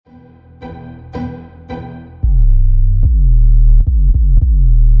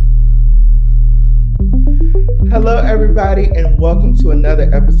everybody, and welcome to another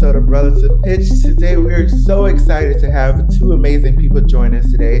episode of Relative Pitch. Today, we are so excited to have two amazing people join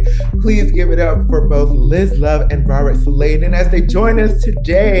us today. Please give it up for both Liz Love and Robert Sladen as they join us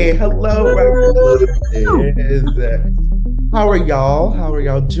today. Hello, Robert. How are y'all? How are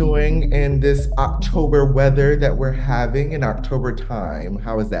y'all doing in this October weather that we're having in October time?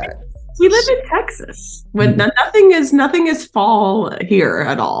 How is that? We live in Texas. When nothing is fall here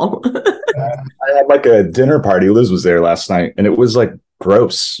at all. I had like a dinner party. Liz was there last night, and it was like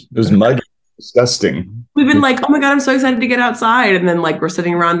gross. It was muggy, disgusting. We've been like, oh my God, I'm so excited to get outside. And then like we're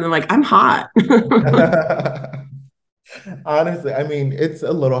sitting around and like, I'm hot. Honestly, I mean, it's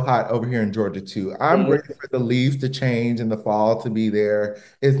a little hot over here in Georgia too. I'm ready for the leaves to change and the fall to be there.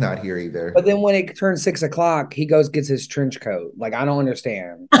 It's not here either. But then when it turns 6 o'clock, he gets his trench coat. Like, I don't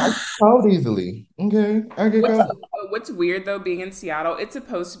understand. I cold easily. Okay, I get cold. What's weird though, being in Seattle, it's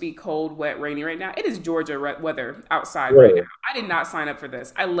supposed to be cold, wet, rainy right now. It is Georgia weather outside right now. I did not sign up for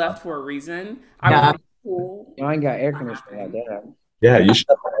this. I left for a reason. I was cool. I ain't got air conditioning like that. Yeah, you should.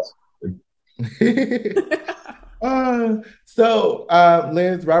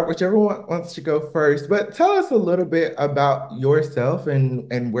 Liz, Robert, whichever one wants to go first, but tell us a little bit about yourself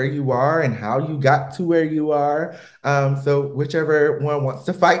and where you are and how you got to where you are. So whichever one wants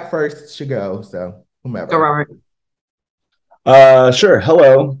to fight first should go. So whomever. Go, Robert. Sure.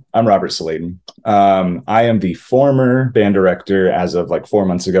 Hello, I'm Robert Sladen. I am the former band director as of like 4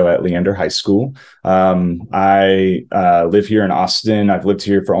 months ago at Leander High School. I live here in Austin. I've lived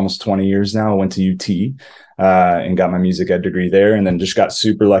here for almost 20 years now. I went to UT. And got my music ed degree there, and then just got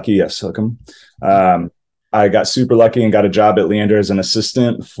super lucky. Yes, Hookham. I got super lucky and got a job at Leander as an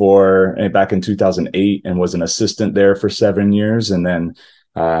assistant back in 2008, and was an assistant there for 7 years, and then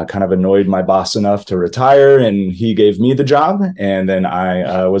kind of annoyed my boss enough to retire, and he gave me the job, and then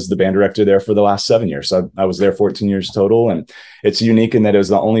I was the band director there for the last 7 years. So I was there 14 years total, and it's unique in that it was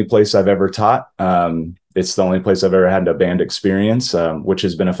the only place I've ever taught. It's the only place I've ever had a band experience, which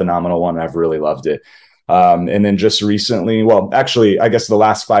has been a phenomenal one. I've really loved it. And then just recently, well, actually, I guess the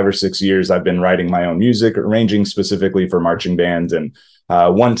last 5 or 6 years, I've been writing my own music, arranging specifically for marching band, and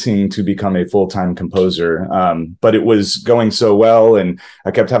wanting to become a full-time composer. But it was going so well, and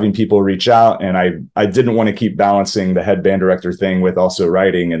I kept having people reach out, and I didn't want to keep balancing the head band director thing with also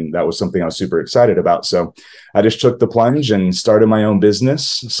writing. And that was something I was super excited about. So I just took the plunge and started my own business,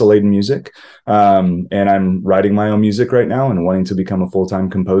 Sladen Music. And I'm writing my own music right now and wanting to become a full-time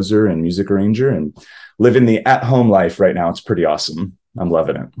composer and music arranger and living the at-home life right now. It's pretty awesome. I'm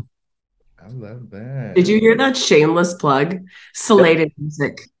loving it. I love that. Did you hear that shameless plug? Sladen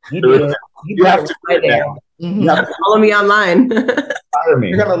Music. You have to right now. Mm-hmm. Follow me online.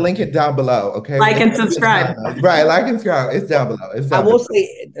 You're going to link it down below, okay? Like and subscribe. Right, like and subscribe. It's down below. I will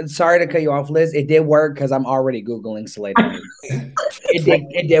say, sorry to cut you off, Liz. It did work because I'm already Googling Sladen.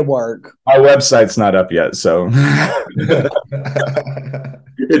 It did work. Our website's not up yet, so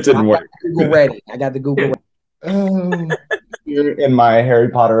it didn't work. Google ready. I got the Google ready. Here in my Harry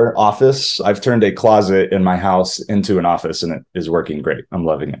Potter office, I've turned a closet in my house into an office, and it is working great. I'm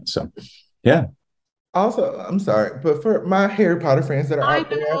loving it. So, yeah. Also, I'm sorry, but for my Harry Potter fans that are out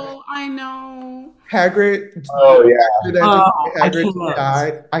there, I know. Hagrid. Oh yeah. Hagrid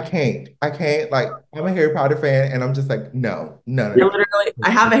died. I can't. Like, I'm a Harry Potter fan, and I'm just like, no. Literally, I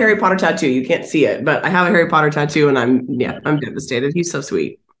have a Harry Potter tattoo. You can't see it, but I have a Harry Potter tattoo, and I'm devastated. He's so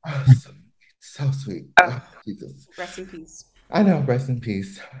sweet. Oh, so sweet. Oh, Jesus. Rest in peace. I know. Rest in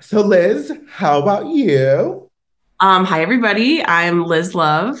peace. So, Liz, how about you? Hi, everybody. I'm Liz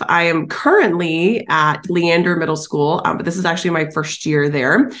Love. I am currently at Leander Middle School, but this is actually my first year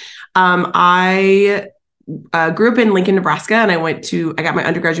there. I grew up in Lincoln, Nebraska, and I got my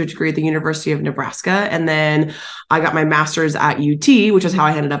undergraduate degree at the University of Nebraska, and then I got my master's at UT, which is how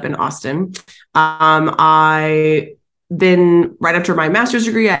I ended up in Austin. Then right after my master's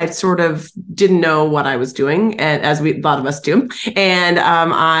degree, I sort of didn't know what I was doing, and as a lot of us do. And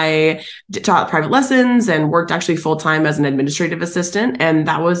I taught private lessons and worked actually full-time as an administrative assistant. And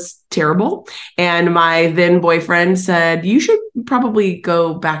that was terrible. And my then boyfriend said, you should probably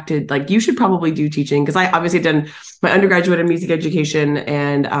go back to, you should probably do teaching. Because I obviously did my undergraduate in music education,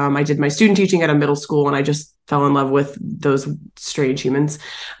 and I did my student teaching at a middle school, and I just fell in love with those strange humans.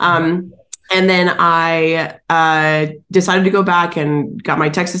 And then I decided to go back and got my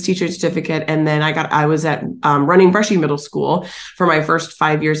Texas teacher certificate. And then I was at Running Brushy Middle School for my first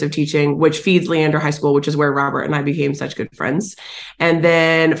 5 years of teaching, which feeds Leander High School, which is where Robert and I became such good friends. And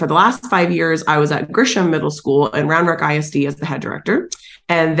then for the last 5 years, I was at Grisham Middle School and Round Rock ISD as the head director.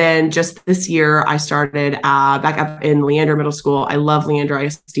 And then just this year, I started back up in Leander Middle School. I love Leander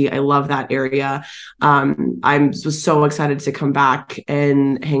ISD. I love that area. I was so excited to come back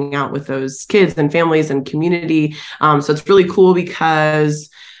and hang out with those kids and families and community. So it's really cool because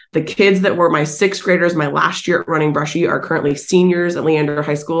the kids that were my sixth graders my last year at Running Brushy are currently seniors at Leander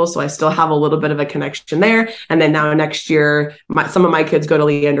High School. So I still have a little bit of a connection there. And then now next year, some of my kids go to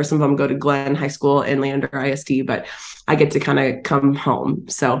Leander, some of them go to Glenn High School and Leander ISD, but I get to kind of come home.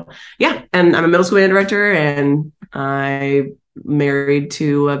 So yeah, and I'm a middle school band director, and I married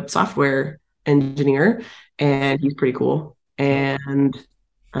to a software engineer, and he's pretty cool. And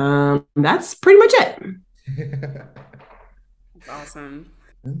that's pretty much it. That's awesome.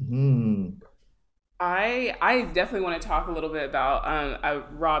 Mm-hmm. I definitely want to talk a little bit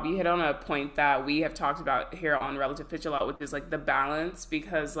about Rob, you hit on a point that we have talked about here on Relative Pitch a lot, which is like the balance,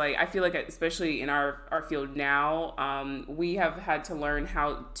 because like I feel like especially in our field now, we have had to learn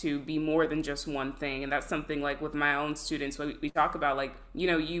how to be more than just one thing. And that's something like with my own students, we talk about like, you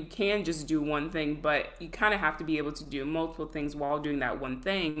know, you can just do one thing, but you kind of have to be able to do multiple things while doing that one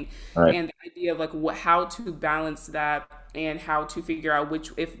thing. Right. And the idea of like how to balance that and how to figure out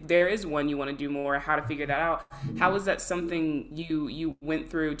which, if there is one you want to do more, how to figure that out. How is that something you went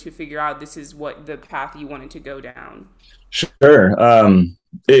through to figure out this is what the path you wanted to go down? Sure.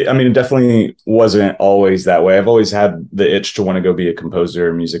 It definitely wasn't always that way. I've always had the itch to want to go be a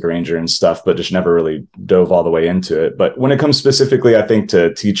composer, music arranger and stuff, but just never really dove all the way into it. But when it comes specifically, I think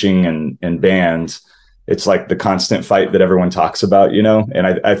to teaching and bands, it's like the constant fight that everyone talks about, you know? And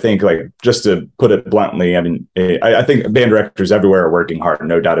I think like, just to put it bluntly, I mean, I think band directors everywhere are working hard,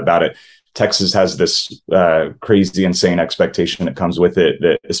 no doubt about it. Texas has this crazy, insane expectation that comes with it,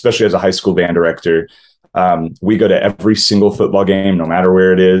 that especially as a high school band director, we go to every single football game, no matter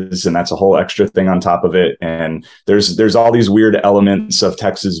where it is. And that's a whole extra thing on top of it. And there's all these weird elements of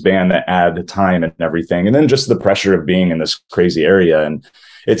Texas band that add time and everything. And then just the pressure of being in this crazy area. And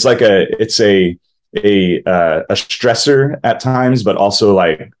it's like a stressor at times, but also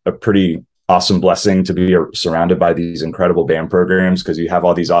like a pretty awesome blessing to be surrounded by these incredible band programs, because you have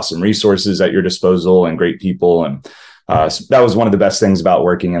all these awesome resources at your disposal and great people. And so that was one of the best things about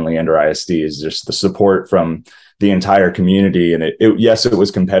working in Leander ISD, is just the support from the entire community. And yes, it was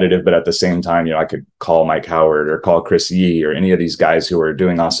competitive, but at the same time, you know, I could call Mike Howard or call Chris Yee or any of these guys who are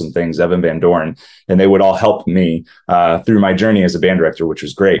doing awesome things, Evan Van Dorn, and they would all help me through my journey as a band director, which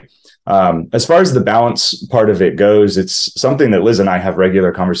was great. As far as the balance part of it goes, it's something that Liz and I have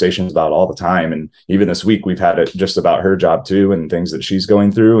regular conversations about all the time. And even this week, we've had it just about her job too, and things that she's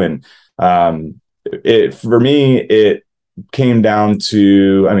going through. And for me, it came down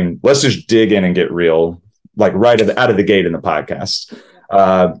to, I mean, let's just dig in and get real, like right out of the gate in the podcast.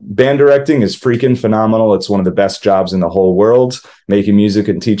 Band directing is freaking phenomenal. It's one of the best jobs in the whole world. Making music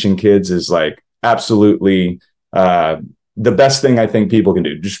and teaching kids is like absolutely the best thing I think people can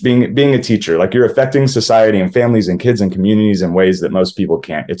do. Just being a teacher, like you're affecting society and families and kids and communities in ways that most people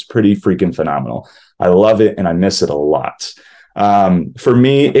can't. It's pretty freaking phenomenal. I love it and I miss it a lot. For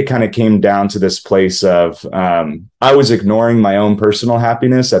me, it kind of came down to this place of I was ignoring my own personal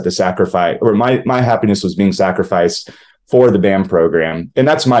happiness at the sacrifice, or my happiness was being sacrificed for the band program. And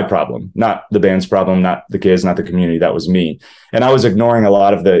that's my problem, not the band's problem, not the kids, not the community. That was me. And I was ignoring a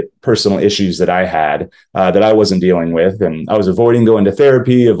lot of the personal issues that I had that I wasn't dealing with. And I was avoiding going to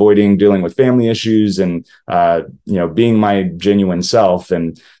therapy, avoiding dealing with family issues, and, being my genuine self.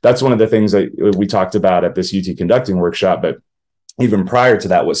 And that's one of the things that we talked about at this UT conducting workshop. But even prior to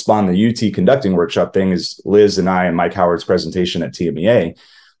that, what spawned the UT conducting workshop thing is Liz and I and Mike Howard's presentation at TMEA.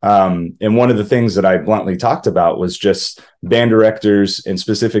 And one of the things that I bluntly talked about was just band directors, and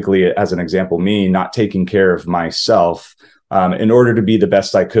specifically as an example, me not taking care of myself in order to be the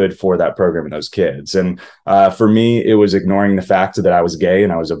best I could for that program and those kids. And for me, it was ignoring the fact that I was gay,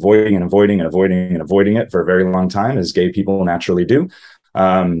 and I was avoiding it for a very long time, as gay people naturally do.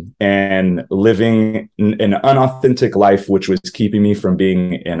 And living an unauthentic life, which was keeping me from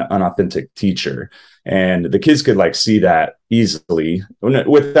being an unauthentic teacher. And the kids could like see that easily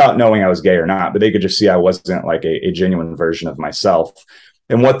without knowing I was gay or not, but they could just see I wasn't like a genuine version of myself.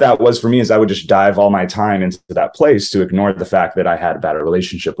 And what that was for me is I would just dive all my time into that place to ignore the fact that I had a bad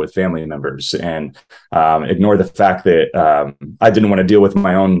relationship with family members, and ignore the fact that I didn't want to deal with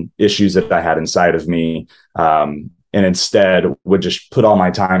my own issues that I had inside of me. and instead would just put all my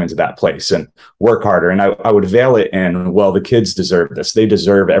time into that place and work harder. And I would veil it in, well, the kids deserve this. They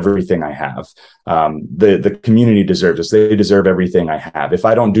deserve everything I have. The community deserves this. They deserve everything I have. If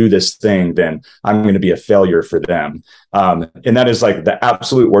I don't do this thing, then I'm going to be a failure for them. And that is like the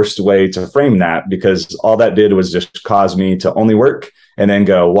absolute worst way to frame that, because all that did was just cause me to only work and then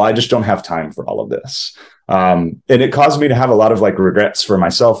go, well, I just don't have time for all of this. And it caused me to have a lot of like regrets for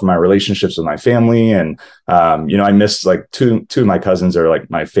myself and my relationships with my family. And, I missed like two of my cousins are like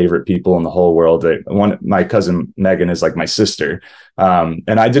my favorite people in the whole world. My cousin Megan is like my sister. And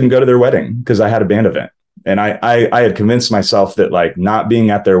I didn't go to their wedding because I had a band event. And I had convinced myself that like not being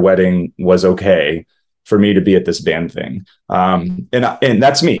at their wedding was okay for me to be at this band thing. And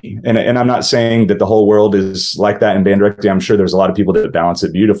that's me. And I'm not saying that the whole world is like that in band directing. I'm sure there's a lot of people that balance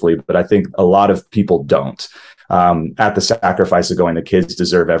it beautifully, but I think a lot of people don't, at the sacrifice of going, the kids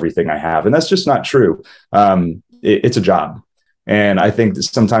deserve everything I have. And that's just not true. It's a job. And I think that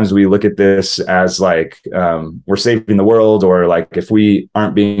sometimes we look at this as like, we're saving the world, or like, if we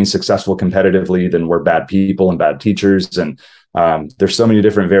aren't being successful competitively, then we're bad people and bad teachers. And there's so many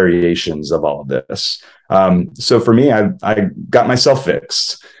different variations of all of this. So for me, I got myself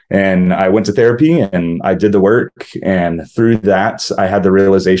fixed, and I went to therapy and I did the work. And through that, I had the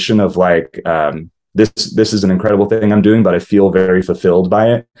realization of like, this is an incredible thing I'm doing, but I feel very fulfilled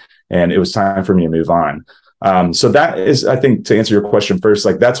by it. And it was time for me to move on. So that is, I think, to answer your question first,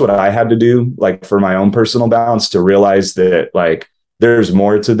 like that's what I had to do, like for my own personal balance, to realize that like there's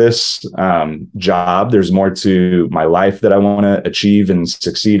more to this job. There's more to my life that I want to achieve and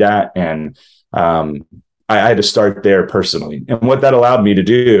succeed at. And I had to start there personally. And what that allowed me to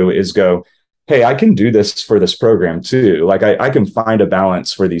do is go, hey, I can do this for this program too. Like I can find a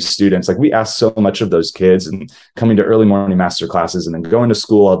balance for these students. Like we ask so much of those kids, and coming to early morning master classes, and then going to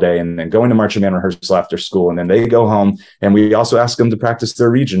school all day, and then going to marching band rehearsal after school. And then they go home, and we also ask them to practice their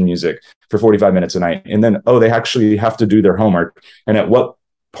region music for 45 minutes a night. And then, they actually have to do their homework. And at what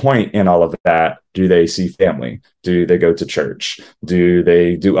point in all of that do they see family? Do they go to church? Do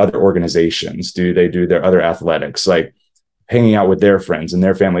they do other organizations? Do they do their other athletics? Like hanging out with their friends and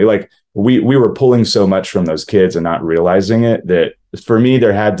their family? Like we were pulling so much from those kids and not realizing it, that for me,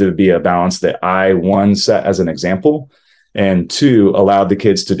 there had to be a balance that I, one, set as an example, and two, allowed the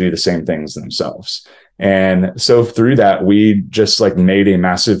kids to do the same things themselves. And so through that, we just like made a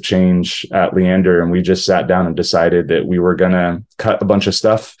massive change at Leander, and we just sat down and decided that we were going to cut a bunch of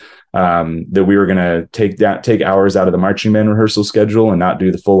stuff, that we were going to take hours out of the marching band rehearsal schedule and not do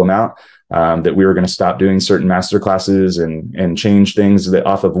the full amount, that we were going to stop doing certain master classes and change things that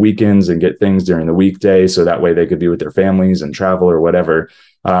off of weekends and get things during the weekday. So that way they could be with their families and travel or whatever.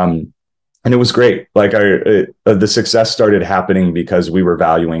 And it was great. Like the success started happening because we were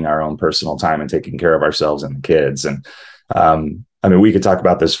valuing our own personal time and taking care of ourselves and the kids. And I mean, we could talk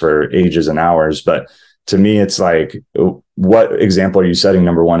about this for ages and hours, but to me, it's like, what example are you setting,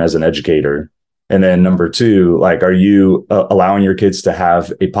 number one, as an educator? And then number two, like, are you allowing your kids to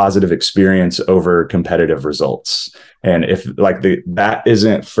have a positive experience over competitive results? And if like that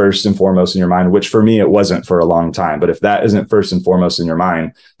isn't first and foremost in your mind, which for me, it wasn't for a long time, but if that isn't first and foremost in your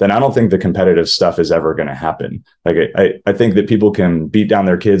mind, then I don't think the competitive stuff is ever going to happen. Like, I think that people can beat down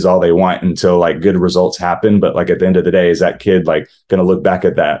their kids all they want until like good results happen. But like at the end of the day, is that kid like going to look back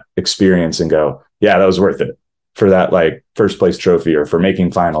at that experience and go, yeah, that was worth it for that like first place trophy, or for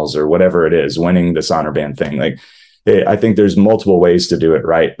making finals, or whatever it is, winning this honor band thing? Like, I think there's multiple ways to do it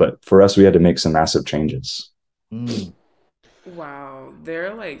right. But for us, we had to make some massive changes. Wow, there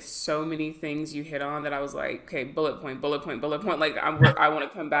are like so many things you hit on that I was like, okay, bullet point. Like I want to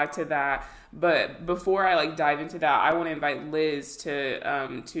come back to that, but before I like dive into that, I want to invite Liz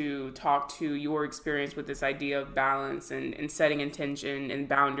to talk to your experience with this idea of balance and setting intention and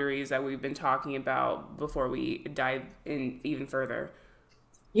boundaries that we've been talking about before we dive in even further.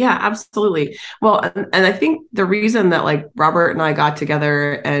 Yeah, absolutely. Well, and I think the reason that like Robert and I got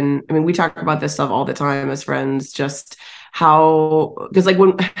together, and I mean, we talk about this stuff all the time as friends, just how, because like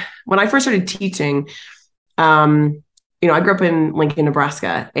when I first started teaching, I grew up in Lincoln,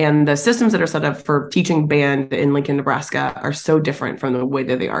 Nebraska, and the systems that are set up for teaching band in Lincoln, Nebraska are so different from the way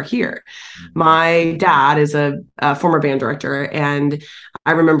that they are here. My dad is a former band director, and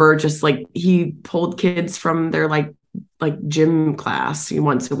I remember just like he pulled kids from their like gym class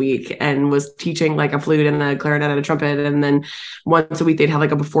once a week and was teaching like a flute and a clarinet and a trumpet. And then once a week they'd have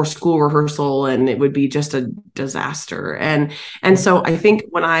like a before school rehearsal, and it would be just a disaster. And so I think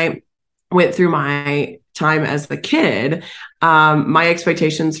when I went through my time as a kid, my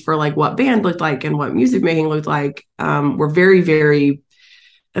expectations for like what band looked like and what music making looked like were very, very,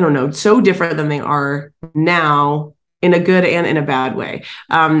 I don't know, so different than they are now. in a good and in a bad way.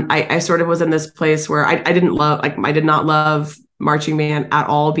 I sort of was in this place where I did not love marching band at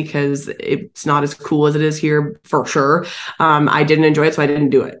all because it's not as cool as it is here for sure. I didn't enjoy it, so I didn't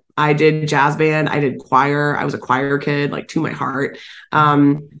do it. I did jazz band. I did choir. I was a choir kid, like to my heart.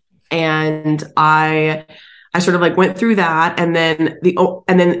 And I sort of like went through that. And then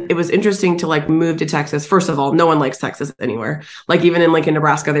it was interesting to like move to Texas. First of all, no one likes Texas anywhere. Like even in Lincoln,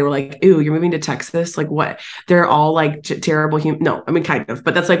 Nebraska, they were like, "Ew, you're moving to Texas? Like what?" They're all like terrible human. No, I mean, kind of,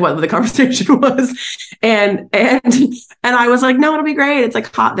 but that's like what the conversation was. And I was like, "No, it'll be great. It's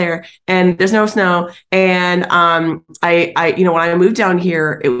like hot there and there's no snow." And I when I moved down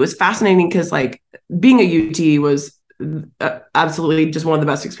here, it was fascinating because like being a UT was absolutely just one of the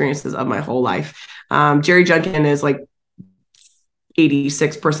best experiences of my whole life. Jerry Junkin is like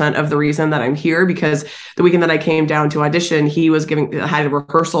 86% of the reason that I'm here, because the weekend that I came down to audition, he had a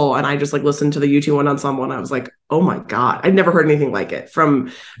rehearsal and I just like listened to the U2 one ensemble and I was like, oh my God, I'd never heard anything like it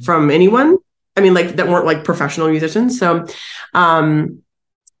from anyone. I mean, like that weren't like professional musicians. So, when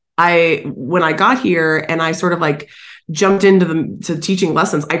I got here and I sort of like jumped into teaching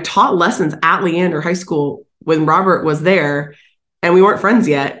lessons, I taught lessons at Leander High School when Robert was there, and we weren't friends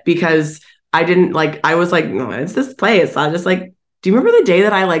yet because I was like, no, it's this place. I just like, do you remember the day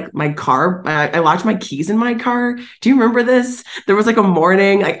that I like my car, I locked my keys in my car? Do you remember this? There was like a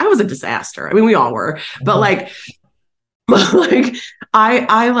morning, like I was a disaster. I mean, we all were, but like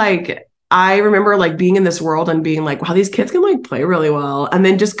I remember like being in this world and being like, wow, these kids can like play really well. And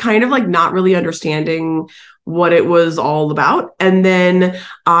then just kind of like not really understanding what it was all about. And then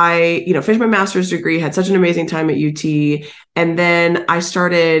I, finished my master's degree, had such an amazing time at UT. And then I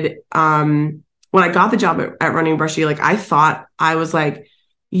started, when I got the job at Running Brushy, like I thought I was like,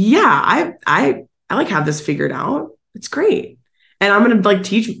 yeah, I like have this figured out. It's great. And I'm going to like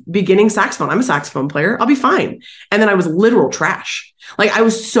teach beginning saxophone. I'm a saxophone player. I'll be fine. And then I was literal trash. Like I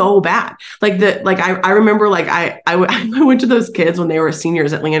was so bad. I remember like I went to those kids when they were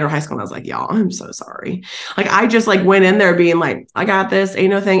seniors at Leander High School. And I was like, y'all, I'm so sorry. Like I just like went in there being like, I got this, ain't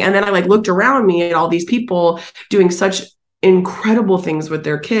no thing. And then I like looked around me at all these people doing such incredible things with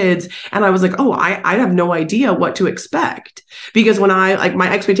their kids. And I was like, oh, I have no idea what to expect, because when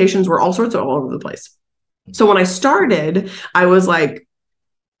my expectations were all over the place. So when I started, I was like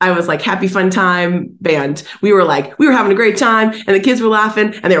happy fun time band. We were having a great time and the kids were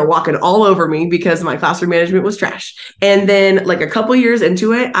laughing and they were walking all over me because my classroom management was trash. And then like a couple years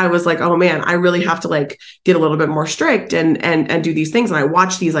into it, I was like, oh man, I really have to like get a little bit more strict and do these things. And I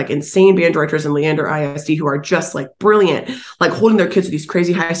watched these like insane band directors in Leander ISD who are just like brilliant, like holding their kids to these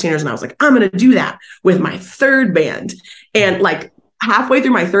crazy high standards. And I was like, I'm going to do that with my third band. And like halfway through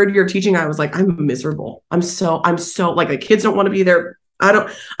my third year of teaching, I was like, I'm miserable. I'm so like the kids don't want to be there.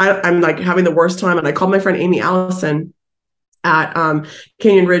 I'm like having the worst time. And I called my friend Amy Allison at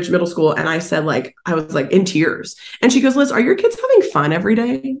Canyon Ridge Middle School. And I said, like, I was like in tears. And she goes, Liz, are your kids having fun every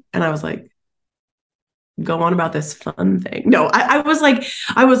day? And I was like, go on about this fun thing. No, I was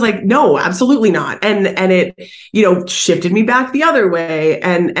like, no, absolutely not. And it, shifted me back the other way.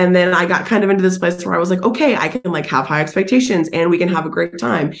 And then I got kind of into this place where I was like, okay, I can like have high expectations and we can have a great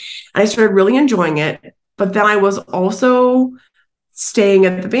time. And I started really enjoying it. But then I was also staying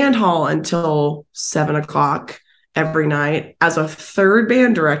at the band hall until 7:00 every night as a third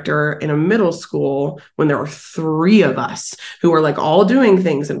band director in a middle school when there were 3 of us who were like all doing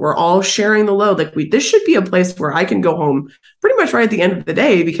things and we're all sharing the load. Like this should be a place where I can go home pretty much right at the end of the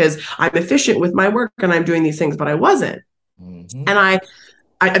day because I'm efficient with my work and I'm doing these things, but I wasn't. Mm-hmm. And I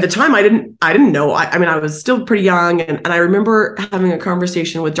at the time I didn't know. I mean, I was still pretty young. And I remember having a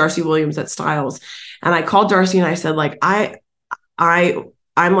conversation with Darcy Williams at Styles. And I called Darcy and I said, like,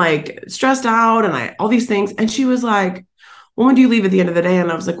 I'm like stressed out and all these things. And she was like, well, when do you leave at the end of the day?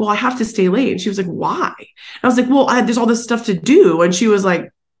 And I was like, well, I have to stay late. And she was like, why? And I was like, well, there's all this stuff to do. And she was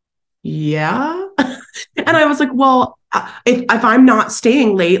like, yeah. And I was like, well, if I'm not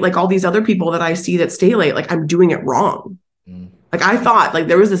staying late, like all these other people that I see that stay late, like I'm doing it wrong. Like I thought like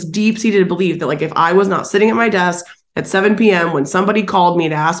there was this deep seated belief that like, if I was not sitting at my desk at 7 p.m. when somebody called me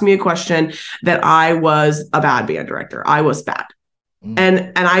to ask me a question, that I was a bad band director. I was bad.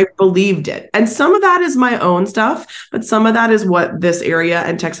 And I believed it. And some of that is my own stuff, but some of that is what this area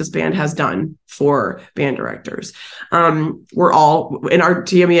and Texas Band has done for band directors. We're all in our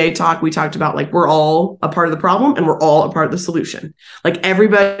TMEA talk, we talked about like, we're all a part of the problem and we're all a part of the solution. Like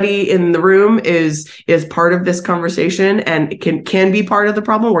everybody in the room is part of this conversation and it can be part of the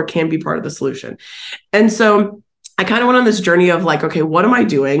problem or can be part of the solution. And so I kind of went on this journey of like, okay, what am I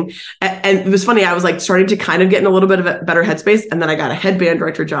doing? And it was funny. I was like starting to kind of get in a little bit of a better headspace. And then I got a head band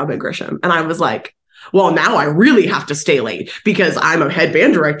director job at Grisham. And I was like, well, now I really have to stay late because I'm a head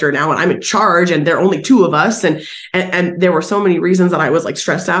band director now and I'm in charge and there are only two of us. And there were so many reasons that I was like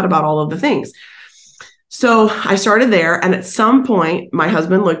stressed out about all of the things. So I started there. And at some point, my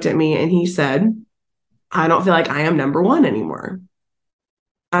husband looked at me and he said, I don't feel like I am number one anymore.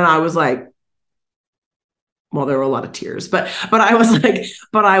 And I was like, well, there were a lot of tears, but I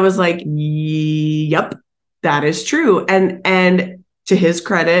was like, yep, that is true. And to his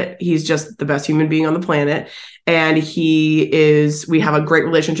credit, he's just the best human being on the planet. And we have a great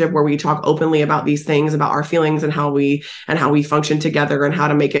relationship where we talk openly about these things, about our feelings and how we function together and how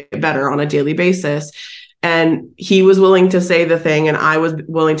to make it better on a daily basis. And he was willing to say the thing and I was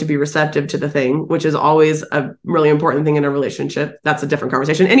willing to be receptive to the thing, which is always a really important thing in a relationship. That's a different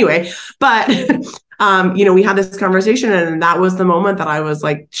conversation anyway. But, we had this conversation and that was the moment that I was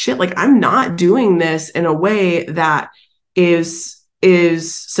like, shit, like I'm not doing this in a way that is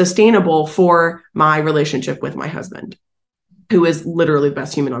sustainable for my relationship with my husband, who is literally the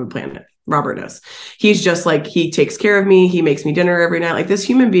best human on the planet. Robert is. He's just like, he takes care of me. He makes me dinner every night. Like this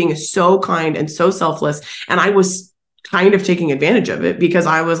human being is so kind and so selfless. And I was kind of taking advantage of it because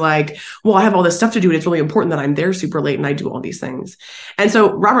I was like, well, I have all this stuff to do. And it's really important that I'm there super late and I do all these things. And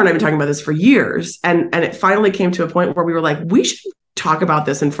so Robert and I have been talking about this for years. And it finally came to a point where we were like, we should talk about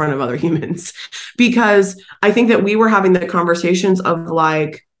this in front of other humans, because I think that we were having the conversations of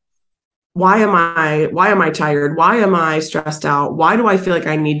like, why am I tired? Why am I stressed out? Why do I feel like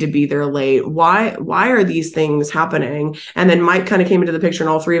I need to be there late? Why are these things happening? And then Mike kind of came into the picture and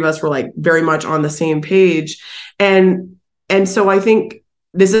all three of us were like very much on the same page. And so I think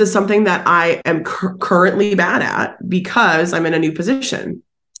this is something that I am currently bad at because I'm in a new position.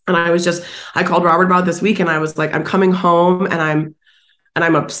 And I called Robert about this week and I was like, I'm coming home and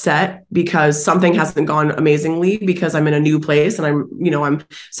I'm upset because something hasn't gone amazingly because I'm in a new place and I'm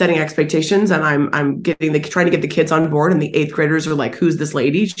setting expectations and I'm trying to get the kids on board and the 8th graders are like, who's this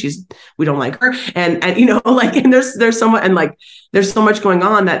lady? We don't like her. And there's so much, and like, there's so much going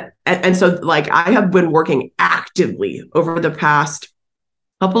on and so like, I have been working actively over the past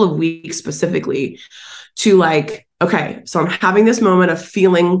couple of weeks specifically to like, okay, so I'm having this moment of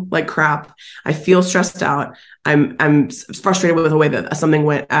feeling like crap. I feel stressed out. I'm frustrated with the way that something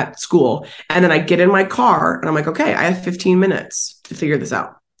went at school. And then I get in my car and I'm like, okay, I have 15 minutes to figure this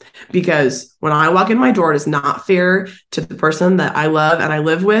out. Because when I walk in my door, it is not fair to the person that I love and I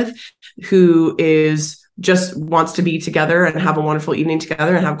live with, who just wants to be together and have a wonderful evening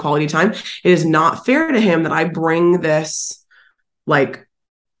together and have quality time. It is not fair to him that I bring this like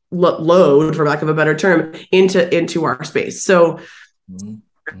load, for lack of a better term, into our space. So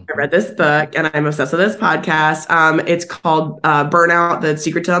I read this book and I'm obsessed with this podcast. It's called Burnout: The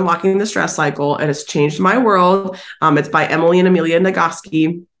Secret to Unlocking the Stress Cycle. And it's changed my world. It's by Emily and Amelia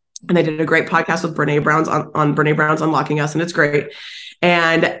Nagoski. And they did a great podcast with Brene Brown's on Brene Brown's Unlocking Us. And it's great.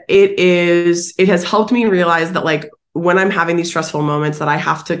 And it has helped me realize that like, when I'm having these stressful moments, that I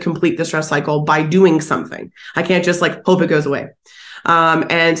have to complete the stress cycle by doing something. I can't just like hope it goes away.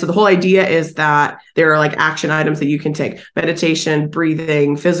 And so the whole idea is that there are like action items that you can take: meditation,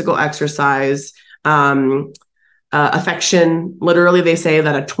 breathing, physical exercise, affection. Literally, they say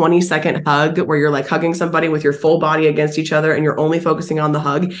that a 20-second hug where you're like hugging somebody with your full body against each other and you're only focusing on the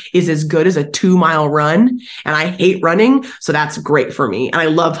hug is as good as a 2-mile run. And I hate running, so that's great for me. And I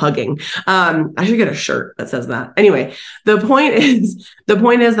love hugging. I should get a shirt that says that. Anyway, the point is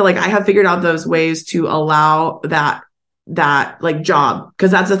that like I have figured out those ways to allow that like job,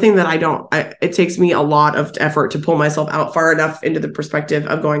 because that's the thing that it takes me a lot of effort to pull myself out far enough into the perspective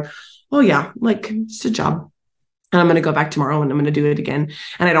of going, oh yeah, like it's a job and I'm going to go back tomorrow and I'm going to do it again.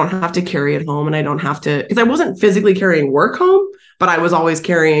 And I don't have to carry it home and I don't have to, because I wasn't physically carrying work home, but I was always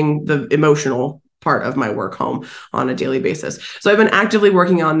carrying the emotional part of my work home on a daily basis. So I've been actively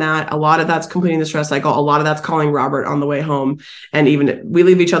working on that. A lot of that's completing the stress cycle. A lot of that's calling Robert on the way home. And even we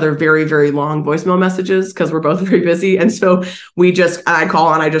leave each other very, very long voicemail messages because we're both very busy. And so I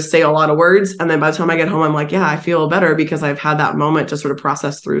call and I just say a lot of words. And then by the time I get home, I'm like, yeah, I feel better because I've had that moment to sort of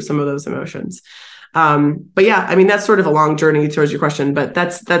process through some of those emotions. But yeah, I mean, that's sort of a long journey towards your question, but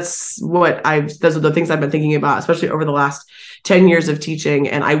those are the things I've been thinking about, especially over the last 10 years of teaching.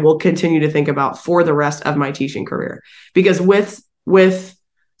 And I will continue to think about for the rest of my teaching career, because with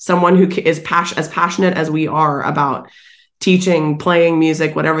someone who is as passionate as we are about teaching, playing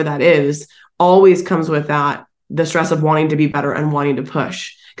music, whatever that is, always comes with that, the stress of wanting to be better and wanting to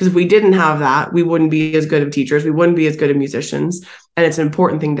push. Because if we didn't have that, we wouldn't be as good of teachers. We wouldn't be as good of musicians. And it's an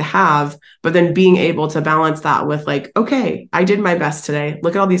important thing to have. But then being able to balance that with like, okay, I did my best today.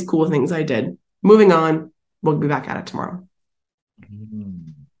 Look at all these cool things I did. Moving on. We'll be back at it tomorrow.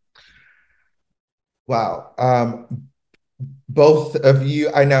 Wow. Both of you,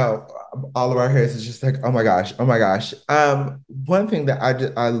 I know all of our heads is just like, oh my gosh, oh my gosh. One thing that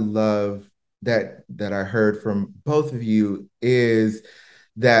I love that I heard from both of you is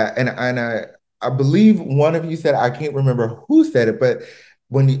that, and I believe one of you said, I can't remember who said it, but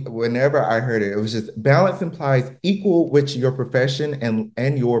whenever I heard it, it was just balance implies equal, which your profession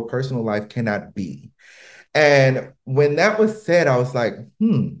and your personal life cannot be. And when that was said, I was like,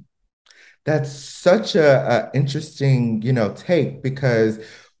 that's such a interesting, take, because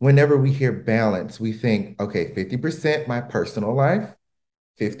whenever we hear balance, we think, okay, 50% my personal life,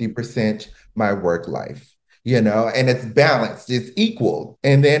 50% my work life, and it's balanced, it's equal.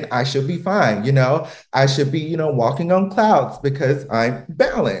 And then I should be fine, I should be, walking on clouds because I'm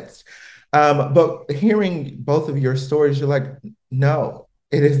balanced. But hearing both of your stories, you're like, no,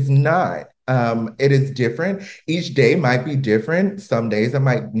 it is not. It is different. Each day might be different. Some days I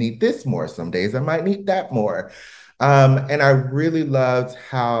might need this more. Some days I might need that more. And I really loved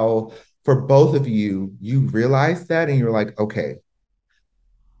how, for both of you, you realized that and you're like, okay,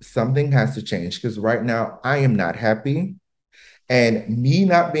 something has to change because right now I am not happy. And me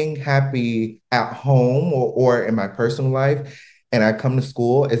not being happy at home or in my personal life, and I come to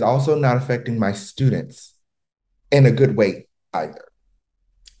school, is also not affecting my students in a good way either.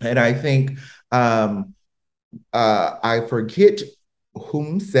 And I think I forget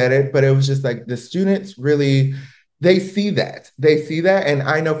whom said it, but it was just like the students really, they see that. They see that. And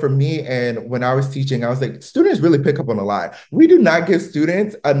I know for me, and when I was teaching, I was like, students really pick up on a lot. We do not give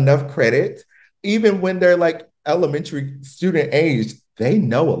students enough credit, even when they're like elementary student age, they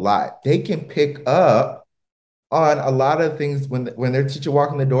know a lot. They can pick up on a lot of things when their teacher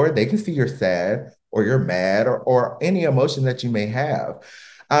walk in the door, they can see you're sad or you're mad or any emotion that you may have.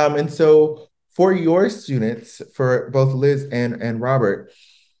 And so for your students, for both Liz and Robert,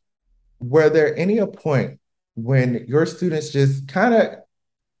 were there any a point when your students just kind of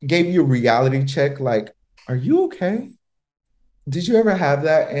gave you a reality check, like, are you okay? Did you ever have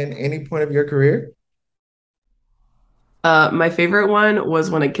that in any point of your career? My favorite one was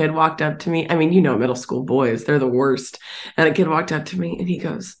when a kid walked up to me. I mean, middle school boys, they're the worst. And a kid walked up to me and he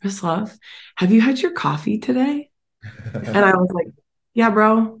goes, Miss Love, have you had your coffee today? And I was like, yeah,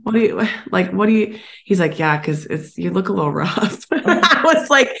 bro, what do you, he's like, yeah, because you look a little rough.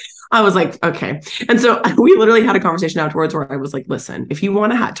 I was like, okay. And so we literally had a conversation afterwards where I was like, listen, if you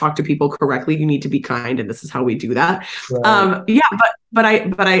want to talk to people correctly, you need to be kind. And this is how we do that. Right. Yeah, but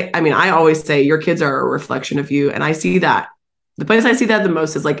I mean, I always say your kids are a reflection of you. And I see that. The place I see that the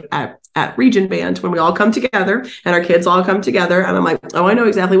most is like at Region Band, when we all come together and our kids all come together. And I'm like, oh, I know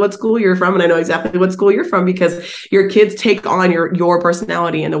exactly what school you're from. And I know exactly what school you're from because your kids take on your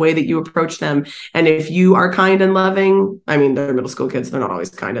personality and the way that you approach them. And if you are kind and loving, I mean, they're middle school kids, they're not always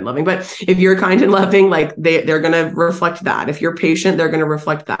kind and loving, but if you're kind and loving, like they're going to reflect that. If you're patient, they're going to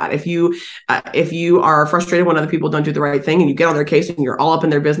reflect that. If you are frustrated when other people don't do the right thing and you get on their case and you're all up in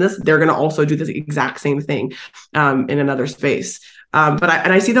their business, they're going to also do the exact same thing in another space. But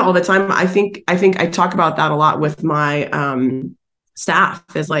I see that all the time. I think I talk about that a lot with my staff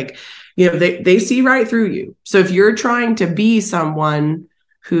is like, they see right through you. So if you're trying to be someone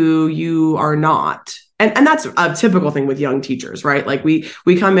who you are not, and that's a typical thing with young teachers, right? Like we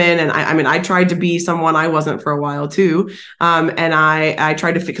come in and I mean, I tried to be someone I wasn't for a while too. And I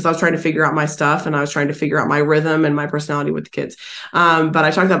tried to, because I was trying to figure out my stuff and I was trying to figure out my rhythm and my personality with the kids. But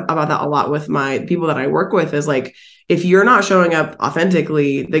I talked about that a lot with my people that I work with is like, if you're not showing up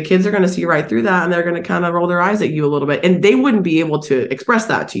authentically, the kids are going to see right through that and they're going to kind of roll their eyes at you a little bit. And they wouldn't be able to express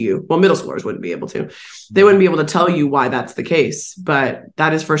that to you. Well, middle schoolers wouldn't be able to. They wouldn't be able to tell you why that's the case. But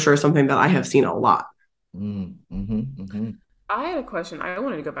that is for sure something that I have seen a lot. Mm-hmm, mm-hmm. I had a question. I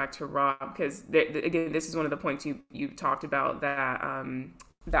wanted to go back to Rob because, again, this is one of the points you talked about that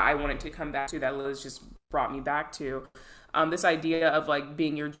that I wanted to come back to that Liz just brought me back to. This idea of like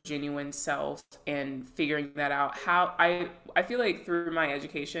being your genuine self and figuring that out. How I feel like through my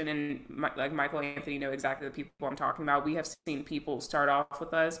education and like Michael and Anthony know exactly the people I'm talking about. We have seen people start off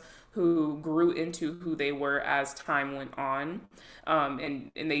with us who grew into who they were as time went on,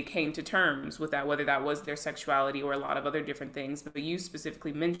 and they came to terms with that, whether that was their sexuality or a lot of other different things. But you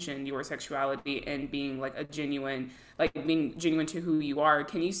specifically mentioned your sexuality and being being genuine to who you are.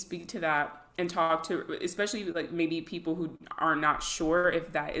 Can you speak to that? And talk to especially like maybe people who are not sure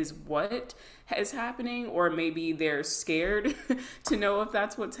if that is what is happening or maybe they're scared to know if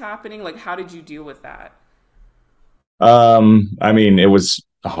that's what's happening. Like, how did you deal with that? I mean, it was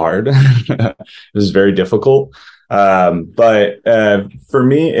hard. It was very difficult. But for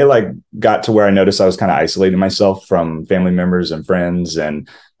me, it like got to where I noticed I was kind of isolating myself from family members and friends. And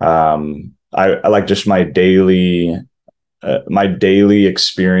I like just my daily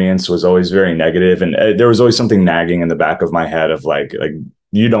experience was always very negative, and there was always something nagging in the back of my head of like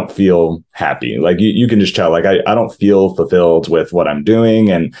you don't feel happy. Like you can just tell, like I don't feel fulfilled with what I'm doing.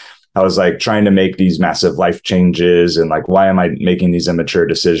 And I was like trying to make these massive life changes, and like, why am I making these immature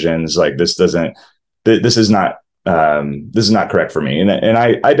decisions? Like this is not correct for me. And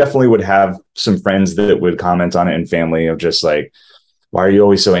I definitely would have some friends that would comment on it, and family, of just like, why are you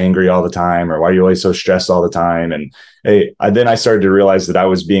always so angry all the time? Or why are you always so stressed all the time? And then I started to realize that I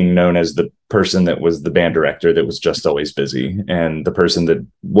was being known as the person that was the band director that was just always busy, and the person that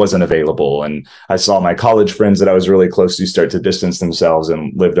wasn't available. And I saw my college friends that I was really close to start to distance themselves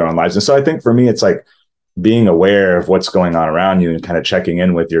and live their own lives. And so I think for me, it's like being aware of what's going on around you and kind of checking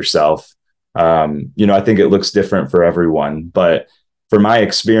in with yourself. I think it looks different for everyone, but for my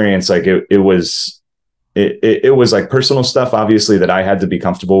experience, like it was like personal stuff, obviously, that I had to be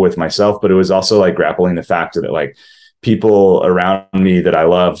comfortable with myself, but it was also like grappling the fact that like people around me that I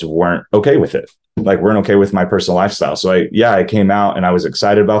loved weren't okay with it, like weren't okay with my personal lifestyle. So I came out and I was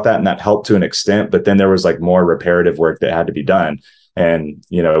excited about that, and that helped to an extent, but then there was like more reparative work that had to be done. And,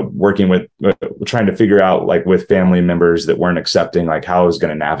 working with trying to figure out like with family members that weren't accepting, like how I was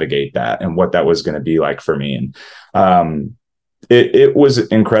going to navigate that and what that was going to be like for me. And it was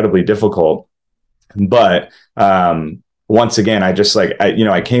incredibly difficult. But once again, I just like,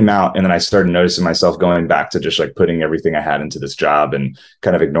 I came out, and then I started noticing myself going back to just like putting everything I had into this job and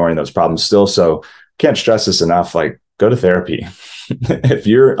kind of ignoring those problems still. So can't stress this enough, like go to therapy. If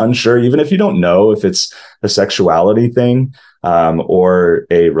you're unsure, even if you don't know if it's a sexuality thing, or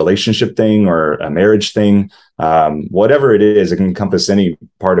a relationship thing or a marriage thing, whatever it is, it can encompass any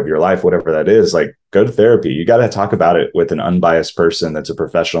part of your life, whatever that is, like go to therapy. You got to talk about it with an unbiased person that's a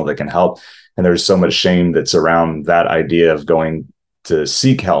professional that can help. And there's so much shame that's around that idea of going to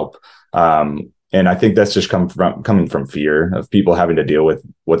seek help. And I think that's just coming from fear of people having to deal with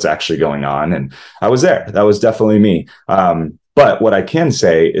what's actually going on. And I was there. That was definitely me. But what I can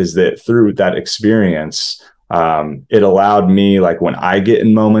say is that through that experience, it allowed me, like when I get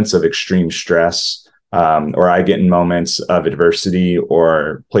in moments of extreme stress, or I get in moments of adversity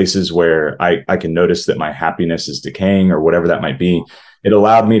or places where I can notice that my happiness is decaying or whatever that might be, it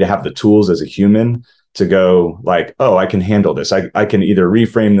allowed me to have the tools as a human to go like, oh, I can handle this. I can either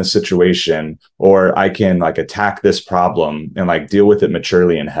reframe the situation, or I can like attack this problem and like deal with it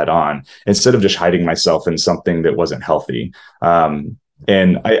maturely and head on, instead of just hiding myself in something that wasn't healthy.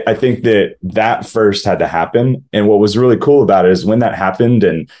 And I think that first had to happen. And what was really cool about it is when that happened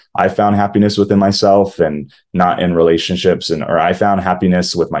and I found happiness within myself and not in relationships, or I found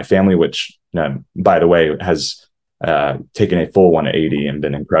happiness with my family, which, by the way, has taken a full 180 and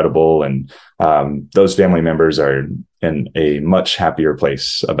been incredible. And those family members are in a much happier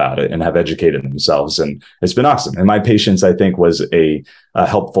place about it and have educated themselves. And it's been awesome. And my patience, I think, was a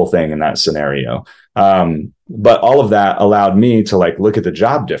helpful thing in that scenario. But all of that allowed me to like look at the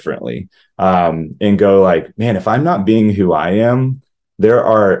job differently, and go like, man, if I'm not being who I am, there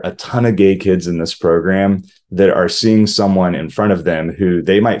are a ton of gay kids in this program that are seeing someone in front of them who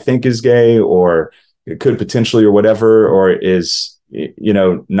they might think is gay, or it could potentially, or whatever, or is,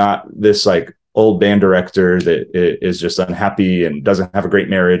 not this like old band director that is just unhappy and doesn't have a great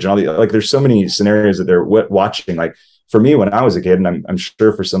marriage and all the, like, there's so many scenarios that they're watching. Like for me, when I was a kid, and I'm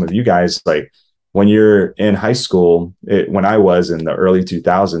sure for some of you guys, like when you're in high school, when I was in the early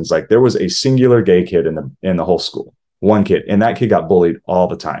 2000s, like there was a singular gay kid in the whole school, one kid, and that kid got bullied all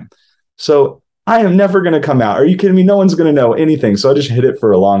the time. So I am never going to come out. Are you kidding me? No one's going to know anything. So I just hid it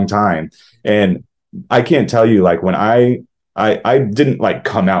for a long time. And I can't tell you, like when I didn't like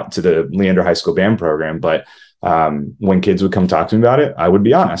come out to the Leander High School band program, but when kids would come talk to me about it, I would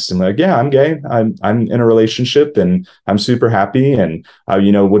be honest. I'm like, yeah, I'm gay. I'm in a relationship and I'm super happy. And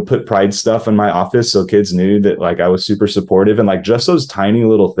would put pride stuff in my office so kids knew that like I was super supportive. And like just those tiny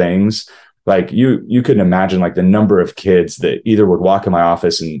little things, like you couldn't imagine like the number of kids that either would walk in my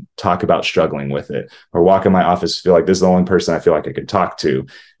office and talk about struggling with it, or walk in my office feel like this is the only person I feel like I could talk to.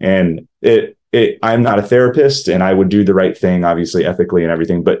 And I'm not a therapist, and I would do the right thing, obviously ethically and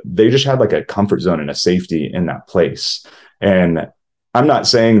everything, but they just had like a comfort zone and a safety in that place. And I'm not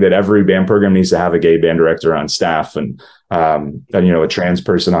saying that every band program needs to have a gay band director on staff and a trans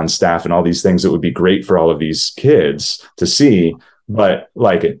person on staff and all these things that would be great for all of these kids to see. But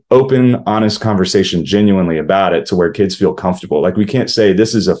like an open, honest conversation genuinely about it to where kids feel comfortable. Like we can't say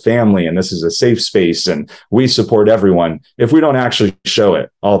this is a family and this is a safe space and we support everyone if we don't actually show it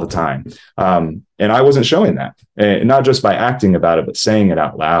all the time. And I wasn't showing that, and not just by acting about it, but saying it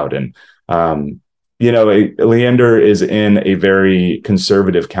out loud. And Leander is in a very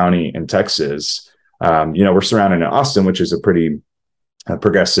conservative county in Texas. We're surrounded in Austin, which is a pretty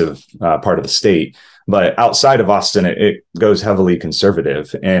progressive part of the state. But outside of Austin, it goes heavily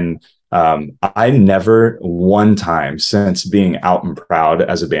conservative. And I never one time since being out and proud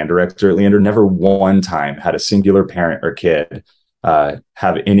as a band director at Leander, never one time had a singular parent or kid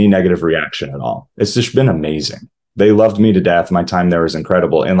have any negative reaction at all. It's just been amazing. They loved me to death. My time there was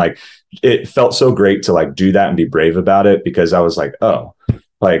incredible. And like, it felt so great to like do that and be brave about it, because I was like, oh,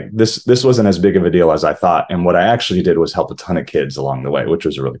 like this wasn't as big of a deal as I thought. And what I actually did was help a ton of kids along the way, which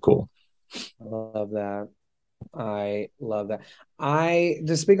was really cool. I love that. I love that.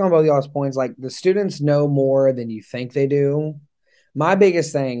 To speak on both y'all's points, like the students know more than you think they do. My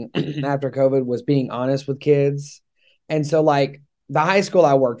biggest thing after COVID was being honest with kids. And so like the high school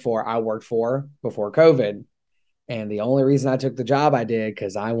I worked for before COVID. And the only reason I took the job I did,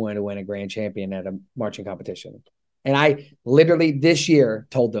 because I wanted to win a grand champion at a marching competition. And I literally this year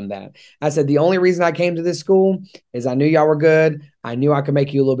told them that. I said, the only reason I came to this school is I knew y'all were good. I knew I could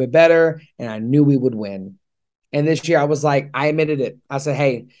make you a little bit better, and I knew we would win. And this year I was like, I admitted it. I said,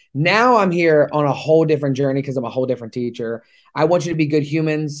 hey, now I'm here on a whole different journey because I'm a whole different teacher. I want you to be good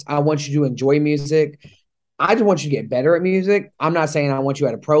humans. I want you to enjoy music. I just want you to get better at music. I'm not saying I want you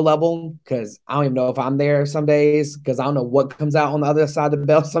at a pro level, because I don't even know if I'm there some days, because I don't know what comes out on the other side of the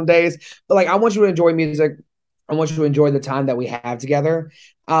belt some days. But like, I want you to enjoy music. I want you to enjoy the time that we have together.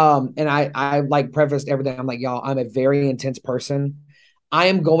 And I like prefaced everything. I'm like, y'all, I'm a very intense person. I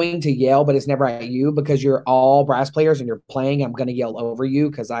am going to yell, but it's never at you, because you're all brass players and you're playing. I'm going to yell over you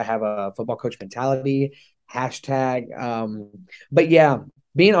because I have a football coach mentality, hashtag. But yeah,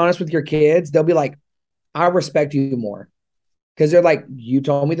 being honest with your kids, they'll be like, I respect you more, because they're like, you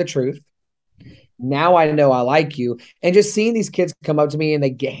told me the truth. Now I know I like you. And just seeing these kids come up to me and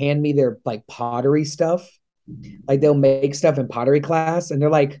they hand me their like pottery stuff. Like they'll make stuff in pottery class and they're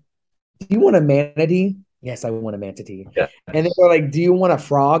like, do you want a manatee? Yes, I want a manatee. Yeah. And they're like, do you want a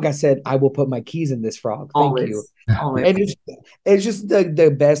frog? I said, I will put my keys in this frog. Thank you. Always. And it's just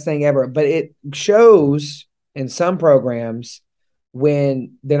the best thing ever. But it shows in some programs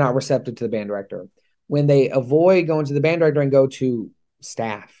when they're not receptive to the band director, when they avoid going to the band director and go to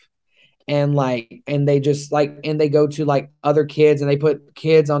staff. And they go to like other kids and they put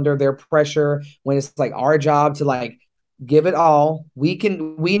kids under their pressure, when it's like our job to like give it all. We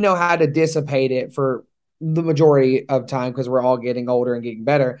know how to dissipate it for the majority of time, because we're all getting older and getting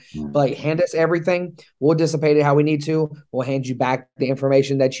better. But like, hand us everything. We'll dissipate it how we need to. We'll hand you back the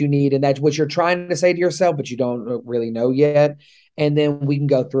information that you need. And that's what you're trying to say to yourself, but you don't really know yet. And then we can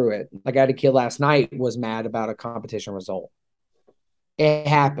go through it. Like I had a kid last night was mad about a competition result. It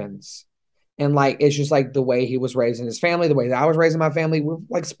happens. And like, it's just like the way he was raised in his family, the way that I was raised in my family. We're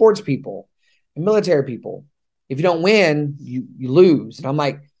like sports people and military people. If you don't win, you lose. And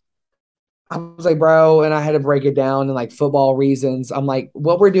I was like, bro, and I had to break it down in like football reasons. I'm like,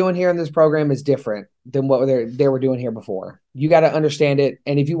 what we're doing here in this program is different than what they were doing here before. You got to understand it.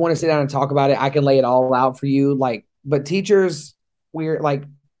 And if you want to sit down and talk about it, I can lay it all out for you. Like, but teachers, we're like,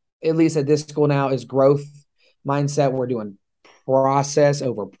 at least at this school now, is growth mindset. We're doing process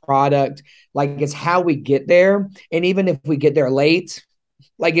over product. Like, it's how we get there. And even if we get there late,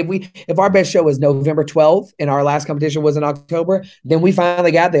 like if our best show was November 12th and our last competition was in October, then we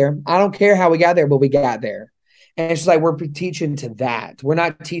finally got there. I don't care how we got there, but we got there. And it's just like, we're teaching to that. We're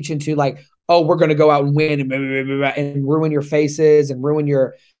not teaching to like, oh, we're going to go out and win and, blah, blah, blah, blah, and ruin your faces and ruin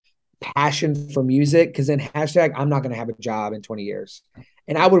your passion for music. Cause then hashtag, I'm not going to have a job in 20 years.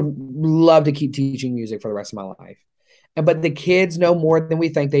 And I would love to keep teaching music for the rest of my life. But the kids know more than we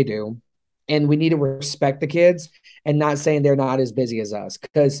think they do. And we need to respect the kids and not saying they're not as busy as us.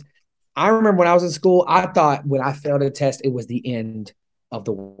 Because I remember when I was in school, I thought when I failed a test, it was the end of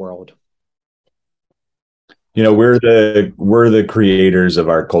the world. You know, we're the creators of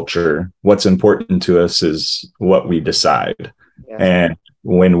our culture. What's important to us is what we decide. Yeah. And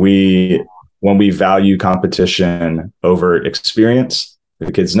when we value competition over experience,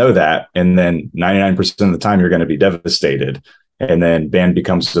 the kids know that. And then 99% of the time, you're going to be devastated. And then band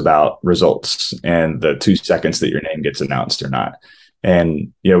becomes about results and the 2 seconds that your name gets announced or not.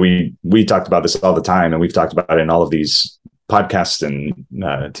 And, you know, we talked about this all the time, and we've talked about it in all of these podcasts and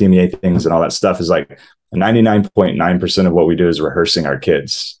TMEA things and all that stuff, is like 99.9% of what we do is rehearsing our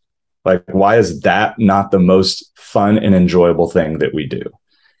kids. Like, why is that not the most fun and enjoyable thing that we do?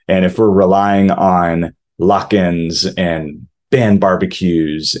 And if we're relying on lock-ins and band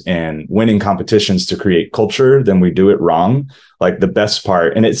barbecues and winning competitions to create culture, then we do it wrong. Like, the best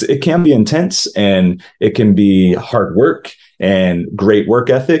part, and it can be intense and it can be hard work and great work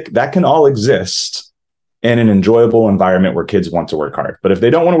ethic, that can all exist. in an enjoyable environment where kids want to work hard. But if they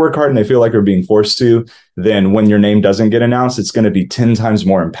don't want to work hard and they feel like they're being forced to, then when your name doesn't get announced, it's going to be 10 times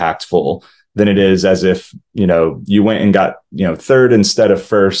more impactful than it is as if, you went and got, third instead of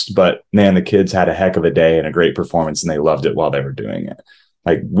first, but man, the kids had a heck of a day and a great performance and they loved it while they were doing it.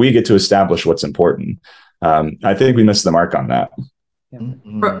 Like, we get to establish what's important. I think we missed the mark on that.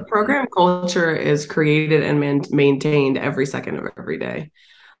 Program culture is created and maintained every second of every day.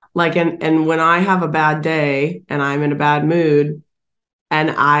 Like, and when I have a bad day and I'm in a bad mood,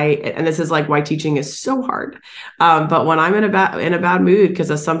 and this is like why teaching is so hard. But when I'm in a bad mood because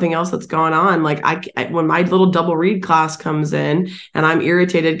of something else that's going on, like when my little double read class comes in and I'm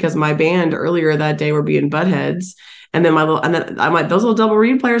irritated because my band earlier that day were being buttheads. And then I'm like, those little double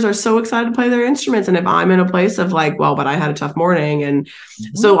reed players are so excited to play their instruments. And if I'm in a place of like, well, but I had a tough morning. And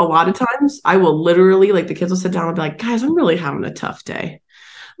so a lot of times I will literally, like, the kids will sit down and be like, guys, I'm really having a tough day.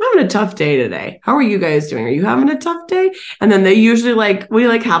 I'm having a tough day today. How are you guys doing? Are you having a tough day? And then they usually we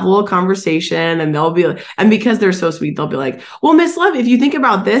have a little conversation, and they'll be like, and because they're so sweet, they'll be like, well, Miss Love, if you think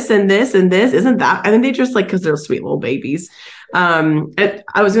about this and this and this, isn't that? And then they just because they're sweet little babies. I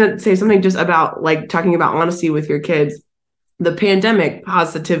was going to say something just about like talking about honesty with your kids. The pandemic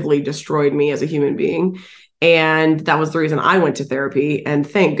positively destroyed me as a human being. And that was the reason I went to therapy. And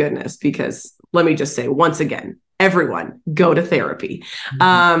thank goodness, because let me just say once again, everyone go to therapy.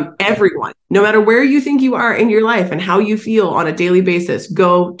 Everyone, no matter where you think you are in your life and how you feel on a daily basis,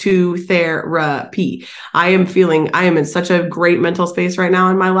 go to therapy. I am in such a great mental space right now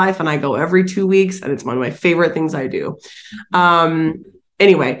in my life. And I go every 2 weeks, and it's one of my favorite things I do.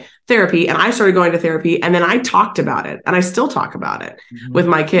 Anyway, therapy. And I started going to therapy, and then I talked about it, and I still talk about it with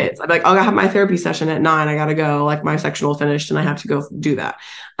my kids. I'm like, oh, I have my therapy session at 9. I got to go, like my sectional finished and I have to go do that.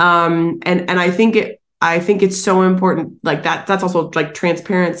 And I think it's so important, like that's also like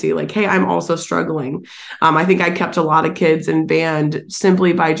transparency, like, hey, I'm also struggling. I think I kept a lot of kids in band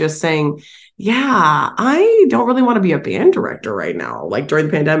simply by just saying, yeah, I don't really want to be a band director right now. Like during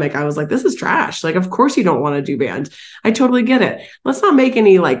the pandemic, I was like, this is trash. Like, of course you don't want to do band. I totally get it. Let's not make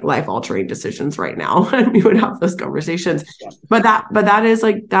any like life altering decisions right now. And we would have those conversations. But that is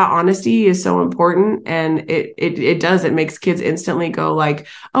like, that honesty is so important. And it makes kids instantly go like,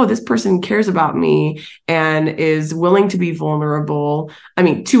 oh, this person cares about me and is willing to be vulnerable. I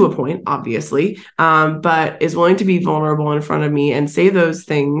mean, to a point, obviously, but is willing to be vulnerable in front of me and say those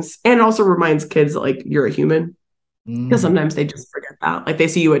things. And also reminds kids like you're a human, because sometimes they just forget that. Like they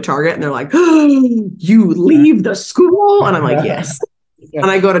see you at Target and they're like, oh, you leave the school? And I'm like, yes. And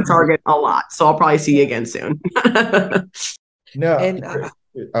I go to Target a lot, so I'll probably see you again soon. No. And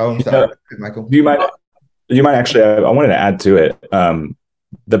I'm sorry, Michael. You might actually, I wanted to add to it.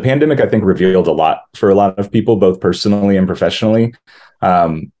 The pandemic, I think, revealed a lot for a lot of people, both personally and professionally.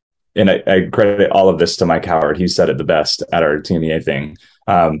 And I credit all of this to Mike Howard. He said it the best at our TMEA thing.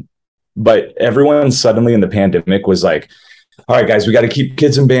 But everyone suddenly in the pandemic was like, all right, guys, we got to keep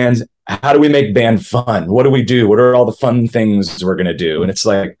kids in bands. How do we make band fun? What do we do? What are all the fun things we're going to do? And it's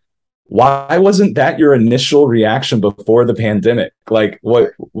like, why wasn't that your initial reaction before the pandemic? Like,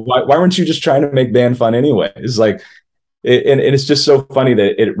 why weren't you just trying to make band fun anyway? It's like, and it's just so funny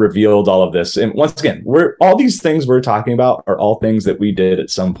that it revealed all of this. And once again, all these things we're talking about are all things that we did at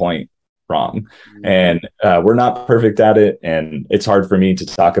some point wrong, and we're not perfect at it, and it's hard for me to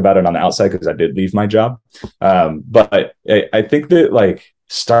talk about it on the outside because I did leave my job, but I think that like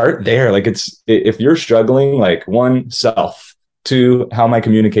start there. Like if you're struggling, like one, self, two, how am I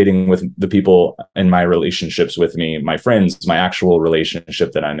communicating with the people in my relationships with me, my friends, my actual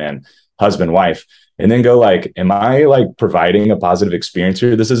relationship that I'm in, husband, wife, and then go like, am I like providing a positive experience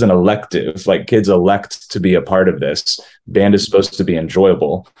here? This is an elective, like kids elect to be a part of this. Band is supposed to be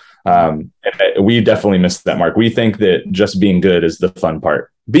enjoyable. And we definitely missed that mark. We think that just being good is the fun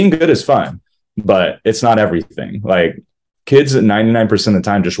part. Being good is fun, but it's not everything. Like kids at 99% of the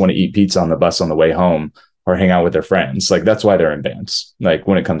time just want to eat pizza on the bus on the way home or hang out with their friends. Like that's why they're in bands, like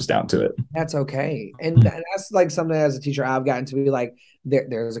when it comes down to it. That's okay. And that's like something as a teacher I've gotten to be like,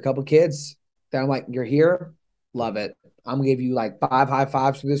 there's a couple kids that I'm like, you're here, love it. I'm gonna give you like 5 high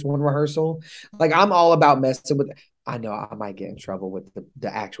fives for this one rehearsal. Like I'm all about messing with. I know I might get in trouble with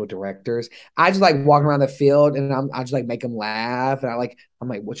the actual directors. I just like walking around the field and I just like make them laugh. And I'm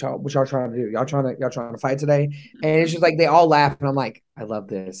like, what y'all trying to do? Y'all trying to fight today? And it's just like, they all laugh. And I'm like, I love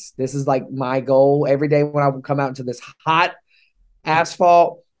this. This is like my goal every day when I come out into this hot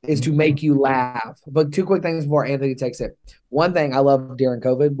asphalt is to make you laugh. But 2 quick things before Anthony takes it. One thing I loved during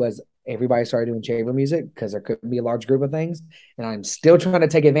COVID was everybody started doing chamber music because there couldn't be a large group of things. And I'm still trying to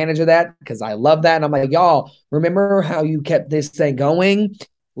take advantage of that because I love that. And I'm like, y'all, remember how you kept this thing going?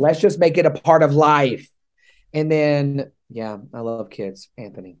 Let's just make it a part of life. And then, yeah, I love kids,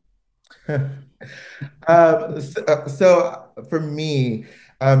 Anthony. So for me,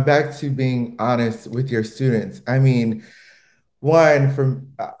 back to being honest with your students. I mean, one,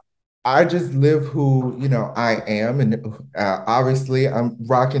 from I just live who I am, and obviously I'm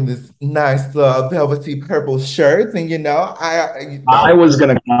rocking this nice velvety purple shirt, and I was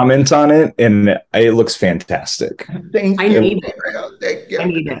going to comment on it, and it looks fantastic. Thank I you, need it. thank you. I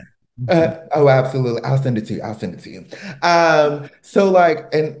need it. Oh, absolutely. I'll send it to you. I'll send it to you. So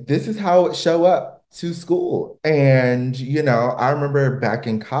like, and this is how it show up to school. And I remember back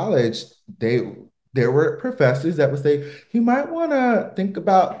in college, there were professors that would say, you might want to think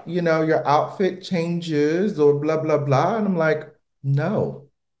about, your outfit changes or blah, blah, blah. And I'm like, no,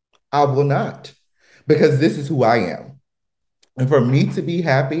 I will not, because this is who I am. And for me to be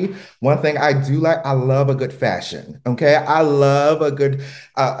happy, one thing I do like, I love a good fashion. Okay, I love a good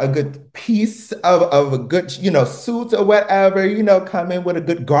piece of a good suit or whatever. Come in with a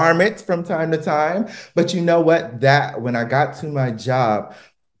good garment from time to time. But you know what? That when I got to my job,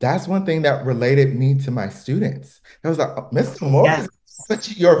 that's one thing that related me to my students. I was like, Mr. Morris, Yes.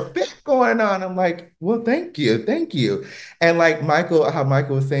 but your fit going on. I'm like, well, thank you, thank you. And like how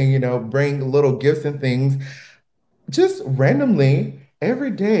Michael was saying, bring little gifts and things. Just randomly,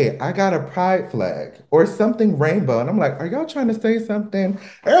 every day I got a pride flag or something rainbow. And I'm like, are y'all trying to say something?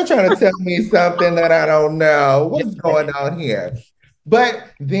 Are y'all trying to tell me something that I don't know? What's going on here?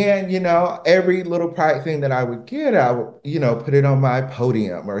 But then, every little pride thing that I would get, I would, put it on my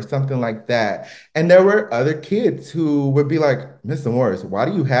podium or something like that. And there were other kids who would be like, Mr. Morris, why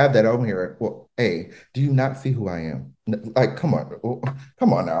do you have that over here? Well, hey, do you not see who I am? Like, come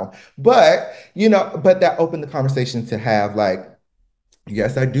on now. But that opened the conversation to have like,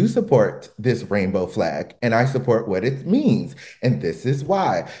 yes, I do support this rainbow flag and I support what it means. And this is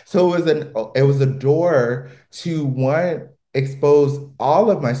why. So it was a door to one expose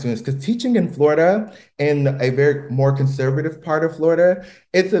all of my students because teaching in Florida, in a very more conservative part of Florida,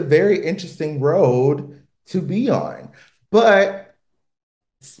 it's a very interesting road to be on. But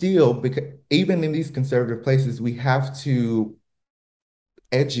still, because even in these conservative places, we have to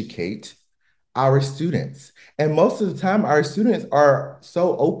educate our students. And most of the time, our students are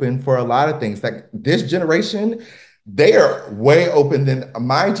so open for a lot of things. Like this generation, they are way open than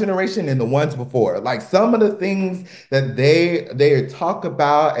my generation and the ones before. Like some of the things that they talk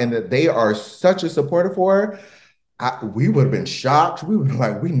about and that they are such a supporter for, we would have been shocked. We would have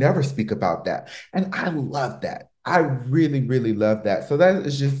like, we never speak about that. And I love that. I really, really love that. So that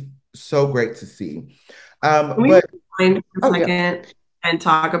is just so great to see. Can we rewind for a second and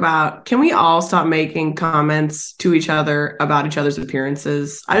talk about, can we all stop making comments to each other about each other's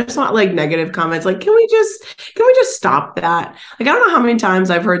appearances? I just want like negative comments. Like, can we just stop that? Like, I don't know how many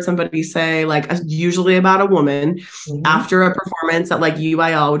times I've heard somebody say, like, usually about a woman after a performance at like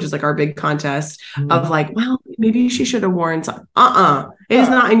UIL, which is like our big contest, of like, well, maybe she should have worn something. It is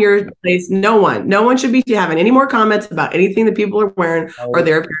not in your place. No one should be having any more comments about anything that people are wearing or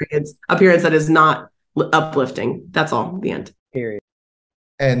their appearance that is not uplifting. That's all. The end. Period.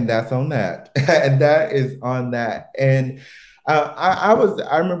 And that's on that. And that is on that. And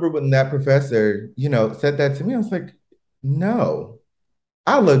I remember when that professor, said that to me, I was like, no,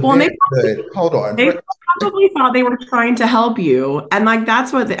 I look very good. Hold on. They probably thought they were trying to help you. And like,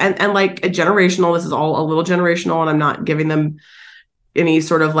 that's what, and like a generational, this is all a little generational, and I'm not giving them any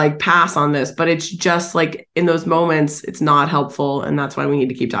sort of like pass on this, but it's just like in those moments, it's not helpful. And that's why we need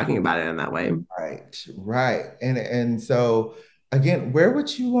to keep talking about it in that way. Right. And so, again, wear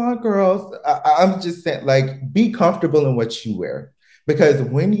what you want, girls. I'm just saying, like, be comfortable in what you wear. Because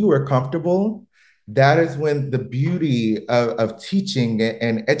when you are comfortable, that is when the beauty of teaching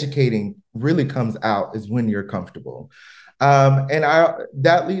and educating really comes out, is when you're comfortable. And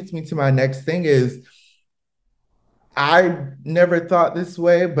that leads me to my next thing is, I never thought this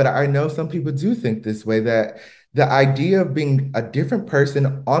way, but I know some people do think this way, that the idea of being a different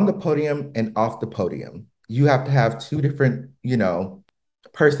person on the podium and off the podium, you have to have two different,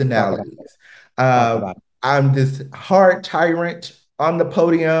 personalities. I'm this hard tyrant on the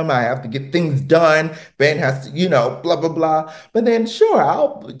podium. I have to get things done. Ben has to, blah, blah, blah. But then sure,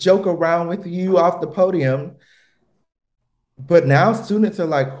 I'll joke around with you off the podium. But now students are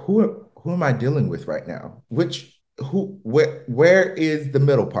like, who am I dealing with right now? Where is the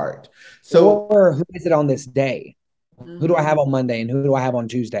middle part? So, or who is it on this day? Who do I have on Monday and who do I have on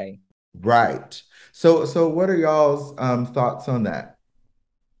Tuesday? Right. So what are y'all's thoughts on that?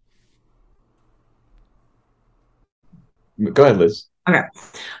 Go ahead, Liz. Okay.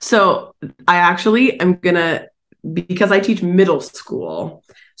 So I actually am because I teach middle school.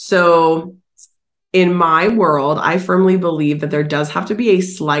 So in my world, I firmly believe that there does have to be a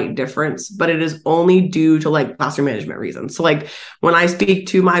slight difference, but it is only due to like classroom management reasons. So like when I speak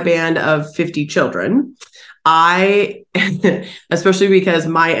to my band of 50 children, I, especially because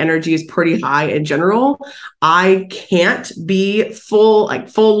my energy is pretty high in general, I can't be full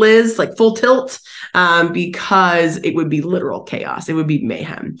Liz, like full tilt, because it would be literal chaos. It would be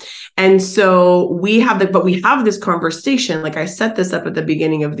mayhem. And so we have this conversation. Like I set this up at the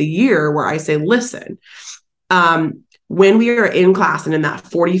beginning of the year where I say, listen, when we are in class and in that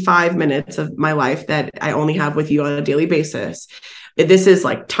 45 minutes of my life that I only have with you on a daily basis, this is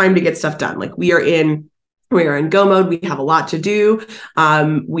like time to get stuff done. Like we are in go mode. We have a lot to do.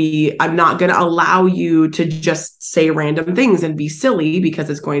 I'm not going to allow you to just say random things and be silly because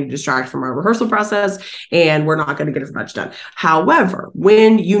it's going to distract from our rehearsal process and we're not going to get as much done. However,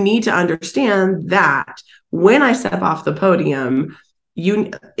 when you need to understand that when I step off the podium,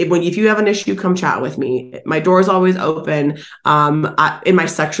 if you have an issue, come chat with me. My door is always open. In my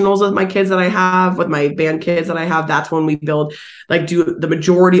sectionals with my kids that I have, with my band kids that I have, that's when we do the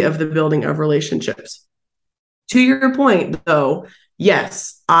majority of the building of relationships. To your point, though,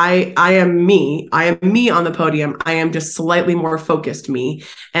 yes, I am me. I am me on the podium. I am just slightly more focused me.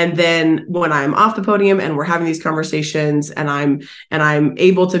 And then when I'm off the podium and we're having these conversations and I'm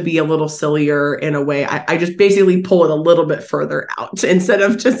able to be a little sillier in a way, I just basically pull it a little bit further out instead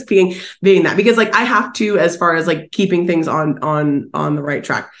of just being that. Because like I have to, as far as like keeping things on the right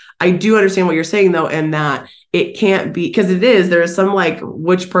track. I do understand what you're saying though, and that it can't be, because there is some like,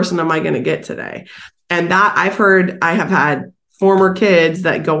 which person am I going to get today? And that I have had former kids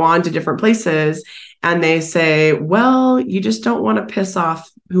that go on to different places and they say, well, you just don't want to piss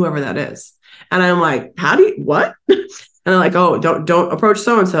off whoever that is. And I'm like, what? And they're like, oh, don't approach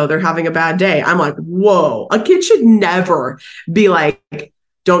so-and-so. They're having a bad day. I'm like, whoa, a kid should never be like,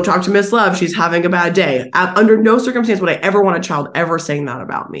 don't talk to Miss Love. She's having a bad day. Under no circumstance would I ever want a child ever saying that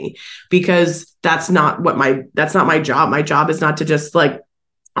about me, because that's not my job. My job is not to just like,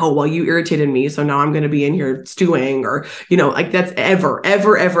 oh, well, you irritated me, so now I'm going to be in here stewing, or, like that's ever.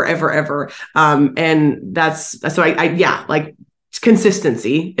 And that's so like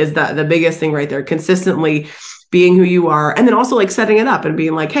consistency is the biggest thing right there. Consistently being who you are. And then also like setting it up and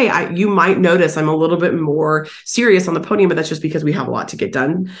being like, hey, you might notice I'm a little bit more serious on the podium, but that's just because we have a lot to get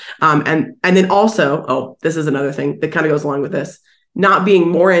done. And then also, this is another thing that kind of goes along with this, not being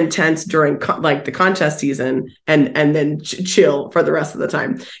more intense during like the contest season and then chill for the rest of the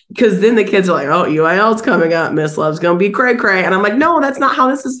time. Because then the kids are like, oh, UIL's coming up. Miss Love's going to be cray cray. And I'm like, no, that's not how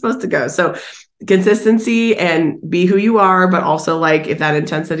this is supposed to go. So consistency and be who you are, but also like if that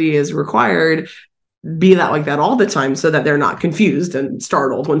intensity is required, be that like that all the time so that they're not confused and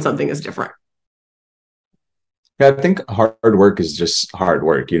startled when something is different. Yeah, I think hard work is just hard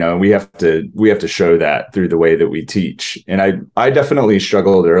work. We have to show that through the way that we teach. And I definitely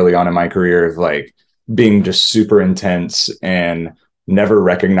struggled early on in my career of like being just super intense and never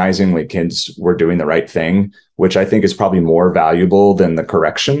recognizing like kids were doing the right thing, which I think is probably more valuable than the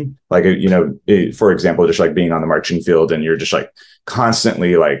correction. Like, for example, just like being on the marching field and you're just like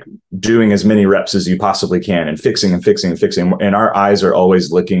constantly like doing as many reps as you possibly can and fixing. And our eyes are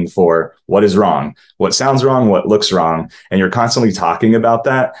always looking for what is wrong, what sounds wrong, what looks wrong. And you're constantly talking about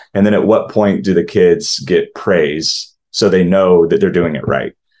that. And then at what point do the kids get praise so they know that they're doing it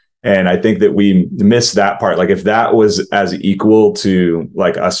right? And I think that we miss that part. Like if that was as equal to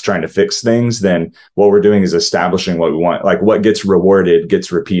like us trying to fix things, then what we're doing is establishing what we want. Like what gets rewarded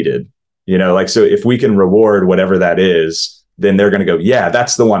gets repeated, so if we can reward whatever that is, then they're going to go, yeah,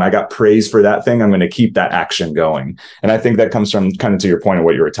 that's the one. I got praise for that thing. I'm going to keep that action going. And I think that comes from kind of to your point of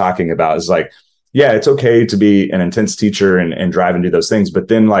what you were talking about is like, yeah, it's okay to be an intense teacher and drive and do those things, but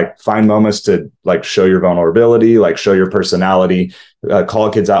then like find moments to like show your vulnerability, like show your personality,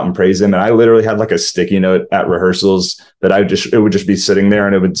 call kids out and praise them. And I literally had like a sticky note at rehearsals that it would just be sitting there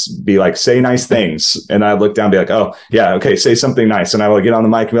and it would be like, say nice things. And I'd look down and be like, oh yeah, okay, say something nice. And I would get on the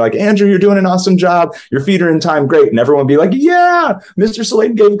mic and be like, Andrew, you're doing an awesome job. Your feet are in time. Great. And everyone would be like, yeah, Mr.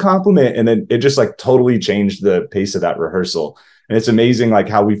 Sladen gave a compliment. And then it just like totally changed the pace of that rehearsal. And it's amazing like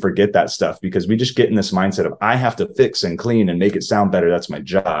how we forget that stuff because we just get in this mindset of I have to fix and clean and make it sound better. That's my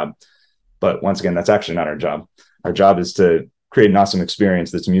job. But once again, that's actually not our job. Our job is to create an awesome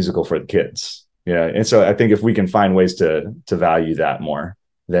experience that's musical for the kids. Yeah. And so I think if we can find ways to value that more,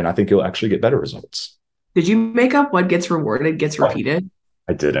 then I think you'll actually get better results. Did you make up what gets rewarded gets repeated?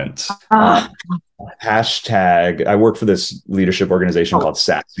 I didn't. Hashtag, I work for this leadership organization called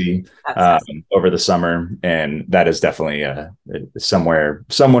SASE over the summer. And that is definitely somewhere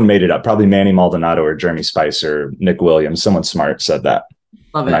someone made it up. Probably Manny Maldonado or Jeremy Spicer, Nick Williams. Someone smart said that.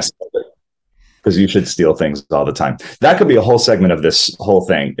 Love it. because you should steal things all the time. That could be a whole segment of this whole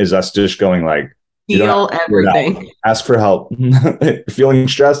thing, is us just going like, Steal everything. Ask for help. Feeling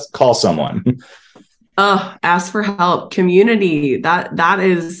stressed, call someone. Ask for help. Community. That's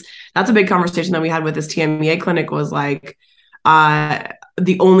a big conversation that we had with this TMEA clinic, was like,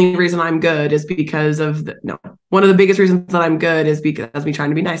 the only reason I'm good is because of one of the biggest reasons that I'm good is because me trying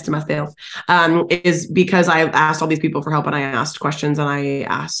to be nice to myself, is because I asked all these people for help, and I asked questions, and I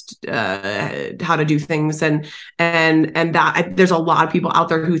asked how to do things, and that there's a lot of people out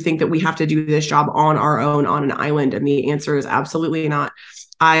there who think that we have to do this job on our own on an island, and the answer is absolutely not.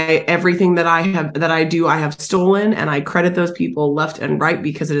 Everything that I do, I have stolen, and I credit those people left and right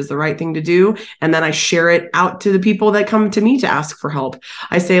because it is the right thing to do. And then I share it out to the people that come to me to ask for help.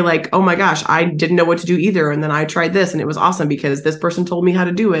 I say like, oh my gosh, I didn't know what to do either. And then I tried this and it was awesome because this person told me how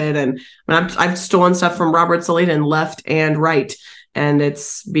to do it. And I've stolen stuff from Robert Saladen left and right. And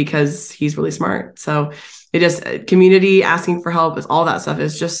it's because he's really smart. So it just, community, asking for help, is all that stuff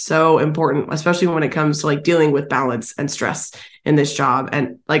is just so important, especially when it comes to like dealing with balance and stress in this job.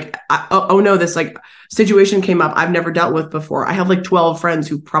 And like, this like situation came up I've never dealt with before. I have like 12 friends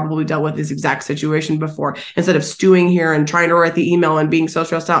who probably dealt with this exact situation before. Instead of stewing here and trying to write the email and being so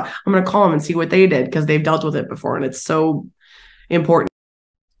stressed out, I'm going to call them and see what they did because they've dealt with it before. And it's so important.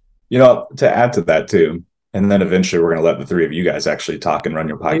 To add to that too, and then eventually we're going to let the three of you guys actually talk and run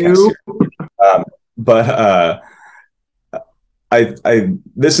your podcast here. But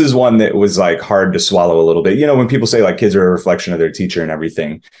this is one that was like hard to swallow a little bit. When people say like kids are a reflection of their teacher and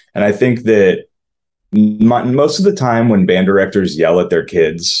everything. And I think that most of the time when band directors yell at their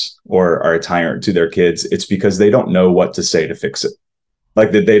kids or are a tyrant to their kids, it's because they don't know what to say to fix it.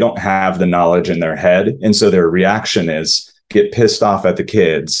 Like that they don't have the knowledge in their head. And so their reaction is get pissed off at the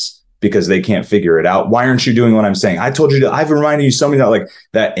kids because they can't figure it out. Why aren't you doing what I'm saying? I told you to, I've reminded you so many, like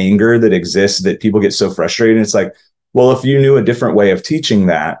that anger that exists that people get so frustrated. And it's like, well, if you knew a different way of teaching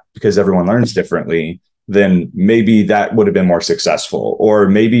that, because everyone learns differently, then maybe that would have been more successful. Or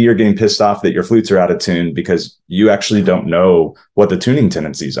maybe you're getting pissed off that your flutes are out of tune because you actually don't know what the tuning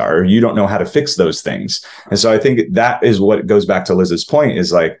tendencies are. Or you don't know how to fix those things. And so I think that is what goes back to Liz's point,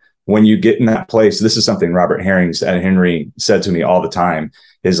 is like, when you get in that place, this is something Robert Henry said to me all the time,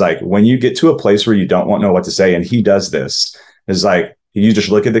 is like, when you get to a place where you don't know what to say, and he does this, is like, you just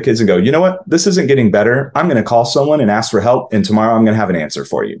look at the kids and go, you know what, this isn't getting better. I'm going to call someone and ask for help. And tomorrow I'm going to have an answer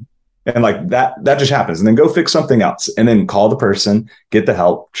for you. And like that just happens. And then go fix something else and then call the person, get the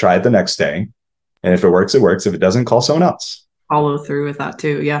help, try it the next day. And if it works, it works. If it doesn't, call someone else. Follow through with that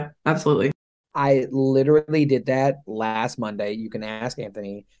too. Yeah, absolutely. I literally did that last Monday. You can ask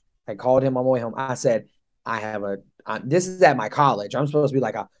Anthony. I called him on my way home. I said, this is at my college. I'm supposed to be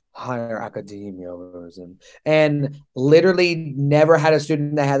like a higher academia person, and literally never had a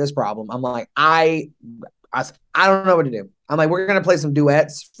student that had this problem. I'm like, I don't know what to do. I'm like, we're going to play some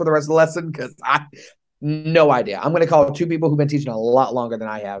duets for the rest of the lesson because I no idea. I'm going to call two people who've been teaching a lot longer than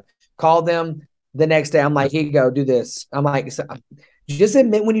I have. Call them the next day. I'm like, here you go, do this. I'm like, just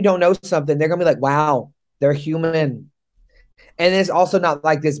admit when you don't know something. They're going to be like, wow, they're human. And it's also not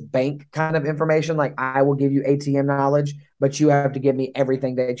like this bank kind of information. Like, I will give you ATM knowledge, but you have to give me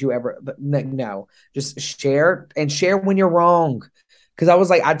everything that you ever. No, just share when you're wrong. Because I was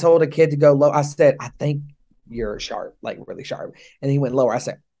like, I told a kid to go low. I said, I think you're sharp, like really sharp. And he went lower. I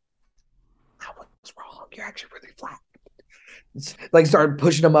said, I was wrong. You're actually really flat. Like, started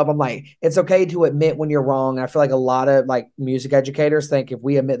pushing them up. I'm like, it's okay to admit when you're wrong. And I feel like a lot of like music educators think if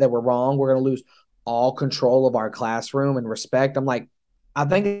we admit that we're wrong, we're going to lose all control of our classroom and respect. I'm like, I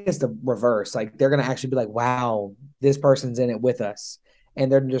think it's the reverse. Like, they're going to actually be like, wow, this person's in it with us.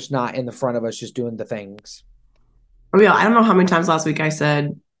 And they're just not in the front of us just doing the things. Oh, yeah. I don't know how many times last week I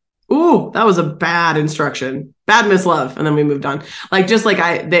said, ooh, that was a bad instruction. Bad Miss Love. And then we moved on. Like, just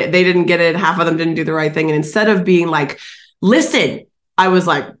like they didn't get it. Half of them didn't do the right thing. And instead of being like, listen, I was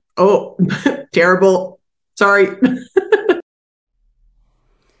like, oh, terrible. Sorry.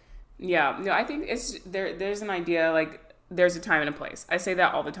 Yeah, no, I think it's there's an idea, like, there's a time and a place. I say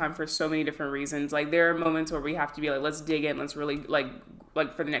that all the time for so many different reasons. Like, there are moments where we have to be like, let's dig in, let's really like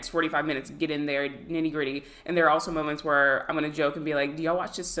for the next 45 minutes, get in there, nitty gritty. And there are also moments where I'm going to joke and be like, do y'all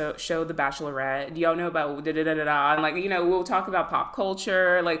watch this show, The Bachelorette? Do y'all know about da-da-da-da-da? And like, we'll talk about pop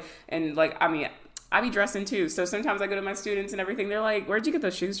culture, like, and like, I mean, I be dressing too. So sometimes I go to my students and everything. They're like, where'd you get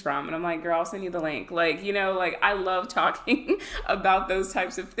those shoes from? And I'm like, girl, I'll send you the link. Like, like, I love talking about those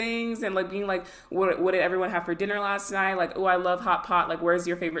types of things. And like being like, what did everyone have for dinner last night? Like, oh, I love hot pot. Like, where's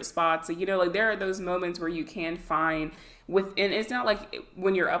your favorite spots? So, like, there are those moments where you can find within, it's not like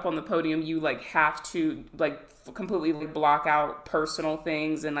when you're up on the podium, you like have to like completely like block out personal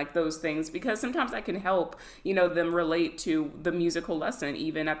things and like those things, because sometimes that can help, you know, them relate to the musical lesson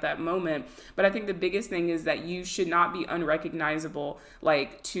even at that moment. But I think the biggest thing is that you should not be unrecognizable,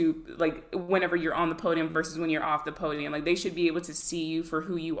 like to like whenever you're on the podium versus when you're off the podium. Like they should be able to see you for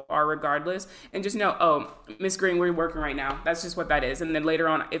who you are regardless, and just know, oh, Miss Green, we're working right now. That's just what that is. And then later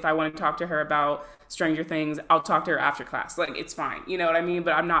on, if I want to talk to her about Stranger Things, I'll talk to her after class. Like it's fine, you know what I mean?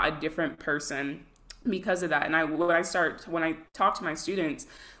 But I'm not a different person because of that. And when I talk to my students,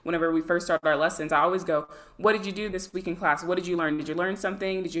 whenever we first start our lessons, I always go, what did you do this week in class? What did you learn? Did you learn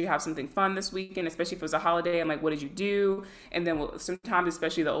something? Did you have something fun this weekend? Especially if it was a holiday, I'm like, what did you do? And then sometimes,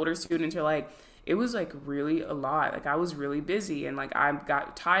 especially the older students are like, it was like really a lot. Like I was really busy and like I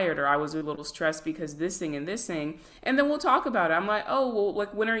got tired, or I was a little stressed because this thing and this thing. And then we'll talk about it. I'm like, oh, well,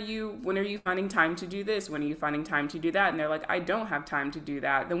 like when are you finding time to do this? When are you finding time to do that? And they're like, I don't have time to do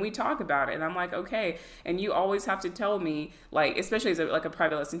that. Then we talk about it. And I'm like, okay. And you always have to tell me, like, especially as like a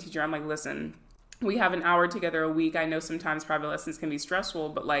private lesson teacher, I'm like, listen, we have an hour together a week. I know sometimes private lessons can be stressful,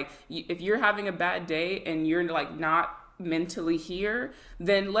 but like if you're having a bad day and you're like not mentally here,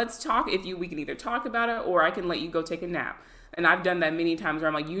 then let's talk. We can either talk about it, or I can let you go take a nap. And I've done that many times where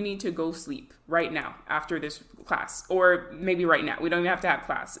I'm like, you need to go sleep right now after this class, or maybe right now. We don't even have to have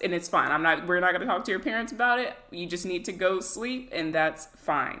class, and it's fine. We're not going to talk to your parents about it. You just need to go sleep, and that's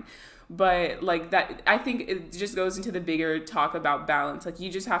fine. But like that, I think it just goes into the bigger talk about balance. Like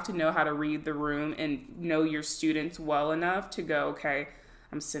you just have to know how to read the room and know your students well enough to go, okay,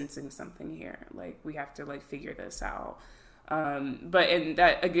 I'm sensing something here. Like we have to like figure this out. But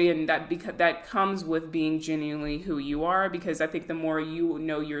that comes with being genuinely who you are, because I think the more you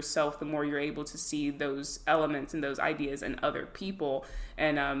know yourself, the more you're able to see those elements and those ideas in other people,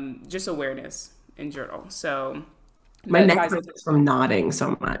 and just awareness in general. So my neck hurts from nodding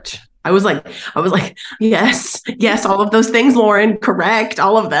so much. I was like, yes, all of those things, Lauren, correct,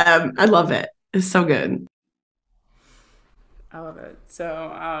 all of them. I love it. It's so good. I love it.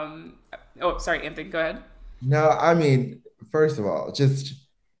 So, sorry, Anthony, go ahead. No, I mean, first of all,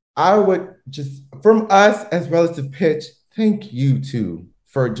 I would just, from us as Relative Pitch, thank you too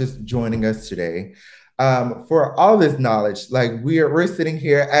for just joining us today. For all this knowledge, like we're sitting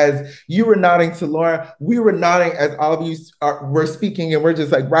here as you were nodding to Laura, we were nodding as all of you were speaking, and we're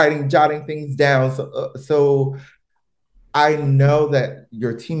just like jotting things down. So I know that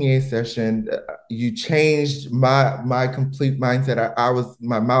your TMEA session, you changed my complete mindset.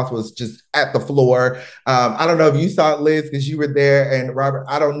 My mouth was just at the floor. I don't know if you saw it, Liz, because you were there, and Robert,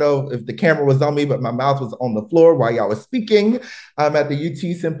 I don't know if the camera was on me, but my mouth was on the floor while y'all was speaking at the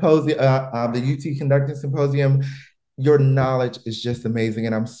UT symposium, the UT Conducting Symposium. Your knowledge is just amazing,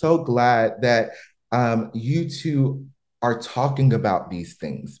 and I'm so glad that you two are talking about these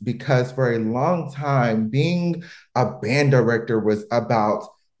things, because for a long time, being a band director was about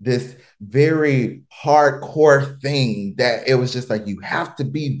this very hardcore thing that it was just like, you have to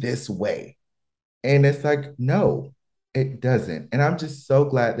be this way. And it's like, no, it doesn't. And I'm just so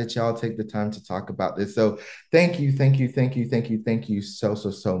glad that y'all take the time to talk about this. So thank you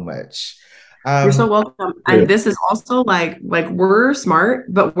so much. You're so welcome. And this is also like we're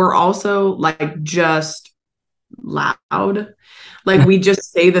smart, but we're also like just loud. Like we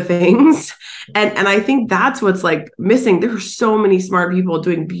just say the things, and I think that's what's like missing. There are so many smart people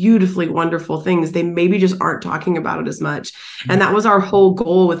doing beautifully wonderful things. They maybe just aren't talking about it as much. And that was our whole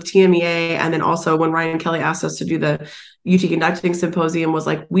goal with TMEA. And then also when Ryan Kelly asked us to do the UT Conducting Symposium, was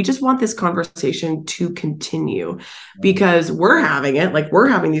like, we just want this conversation to continue, because we're having it, like we're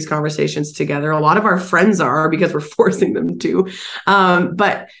having these conversations together. A lot of our friends are, because we're forcing them to.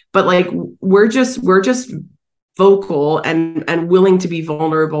 But like we're just vocal and willing to be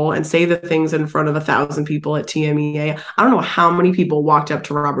vulnerable and say the things in front of 1,000 people at TMEA. I don't know how many people walked up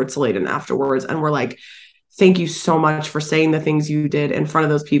to Robert Sladen afterwards and were like, thank you so much for saying the things you did in front of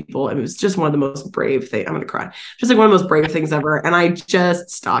those people. And it was just one of the most brave things. I'm going to cry. Just like one of the most brave things ever. And I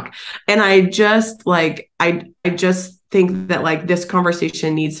just stuck. And I just like, I just think that like this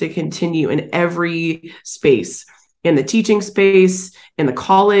conversation needs to continue in every space, in the teaching space, in the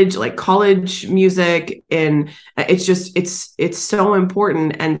college music. And it's so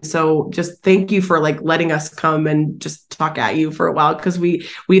important. And so just thank you for like letting us come and just talk at you for a while, because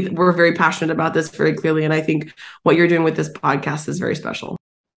we're very passionate about this very clearly. And I think what you're doing with this podcast is very special.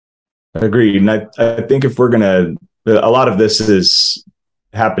 Agreed. And I think if a lot of this is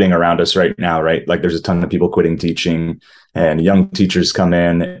happening around us right now, right? Like there's a ton of people quitting teaching, and young teachers come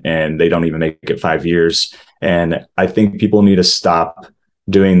in and they don't even make it 5 years. And I think people need to stop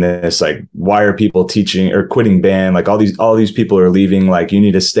doing this, like, why are people teaching or quitting band? Like all these people are leaving, like, you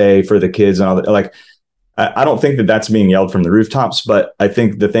need to stay for the kids and all that. Like, I don't think that that's being yelled from the rooftops, but I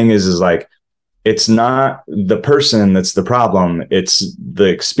think the thing is like, it's not the person that's the problem. It's the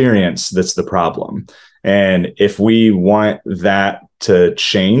experience that's the problem. And if we want that to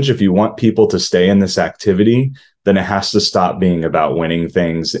change, if you want people to stay in this activity, then it has to stop being about winning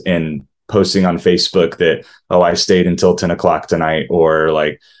things and posting on Facebook that, oh, I stayed until 10 o'clock tonight, or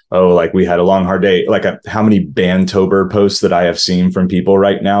like, oh, like we had a long, hard day. Like how many Bandtober posts that I have seen from people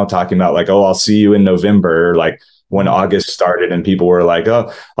right now talking about like, oh, I'll see you in November. Like when August started and people were like,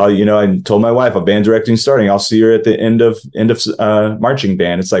 oh, you know, I told my wife, a band directing starting, I'll see her at the end of marching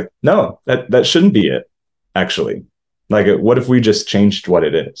band. It's like, no, that shouldn't be it. Actually, like, what if we just changed what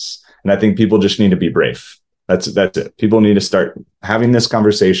it is? And I think people just need to be brave. That's it. People need to start having this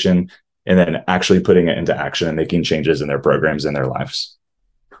conversation and then actually putting it into action and making changes in their programs and their lives.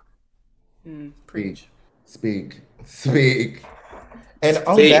 Preach. Speak. And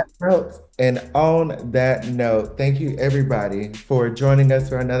on that note, thank you everybody for joining us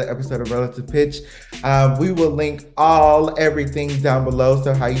for another episode of Relative Pitch. We will link everything down below,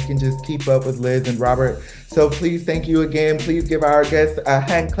 so how you can just keep up with Liz and Robert. So please, thank you again. Please give our guests a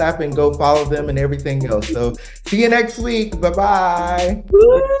hand clap and go follow them and everything else. So see you next week. Bye-bye.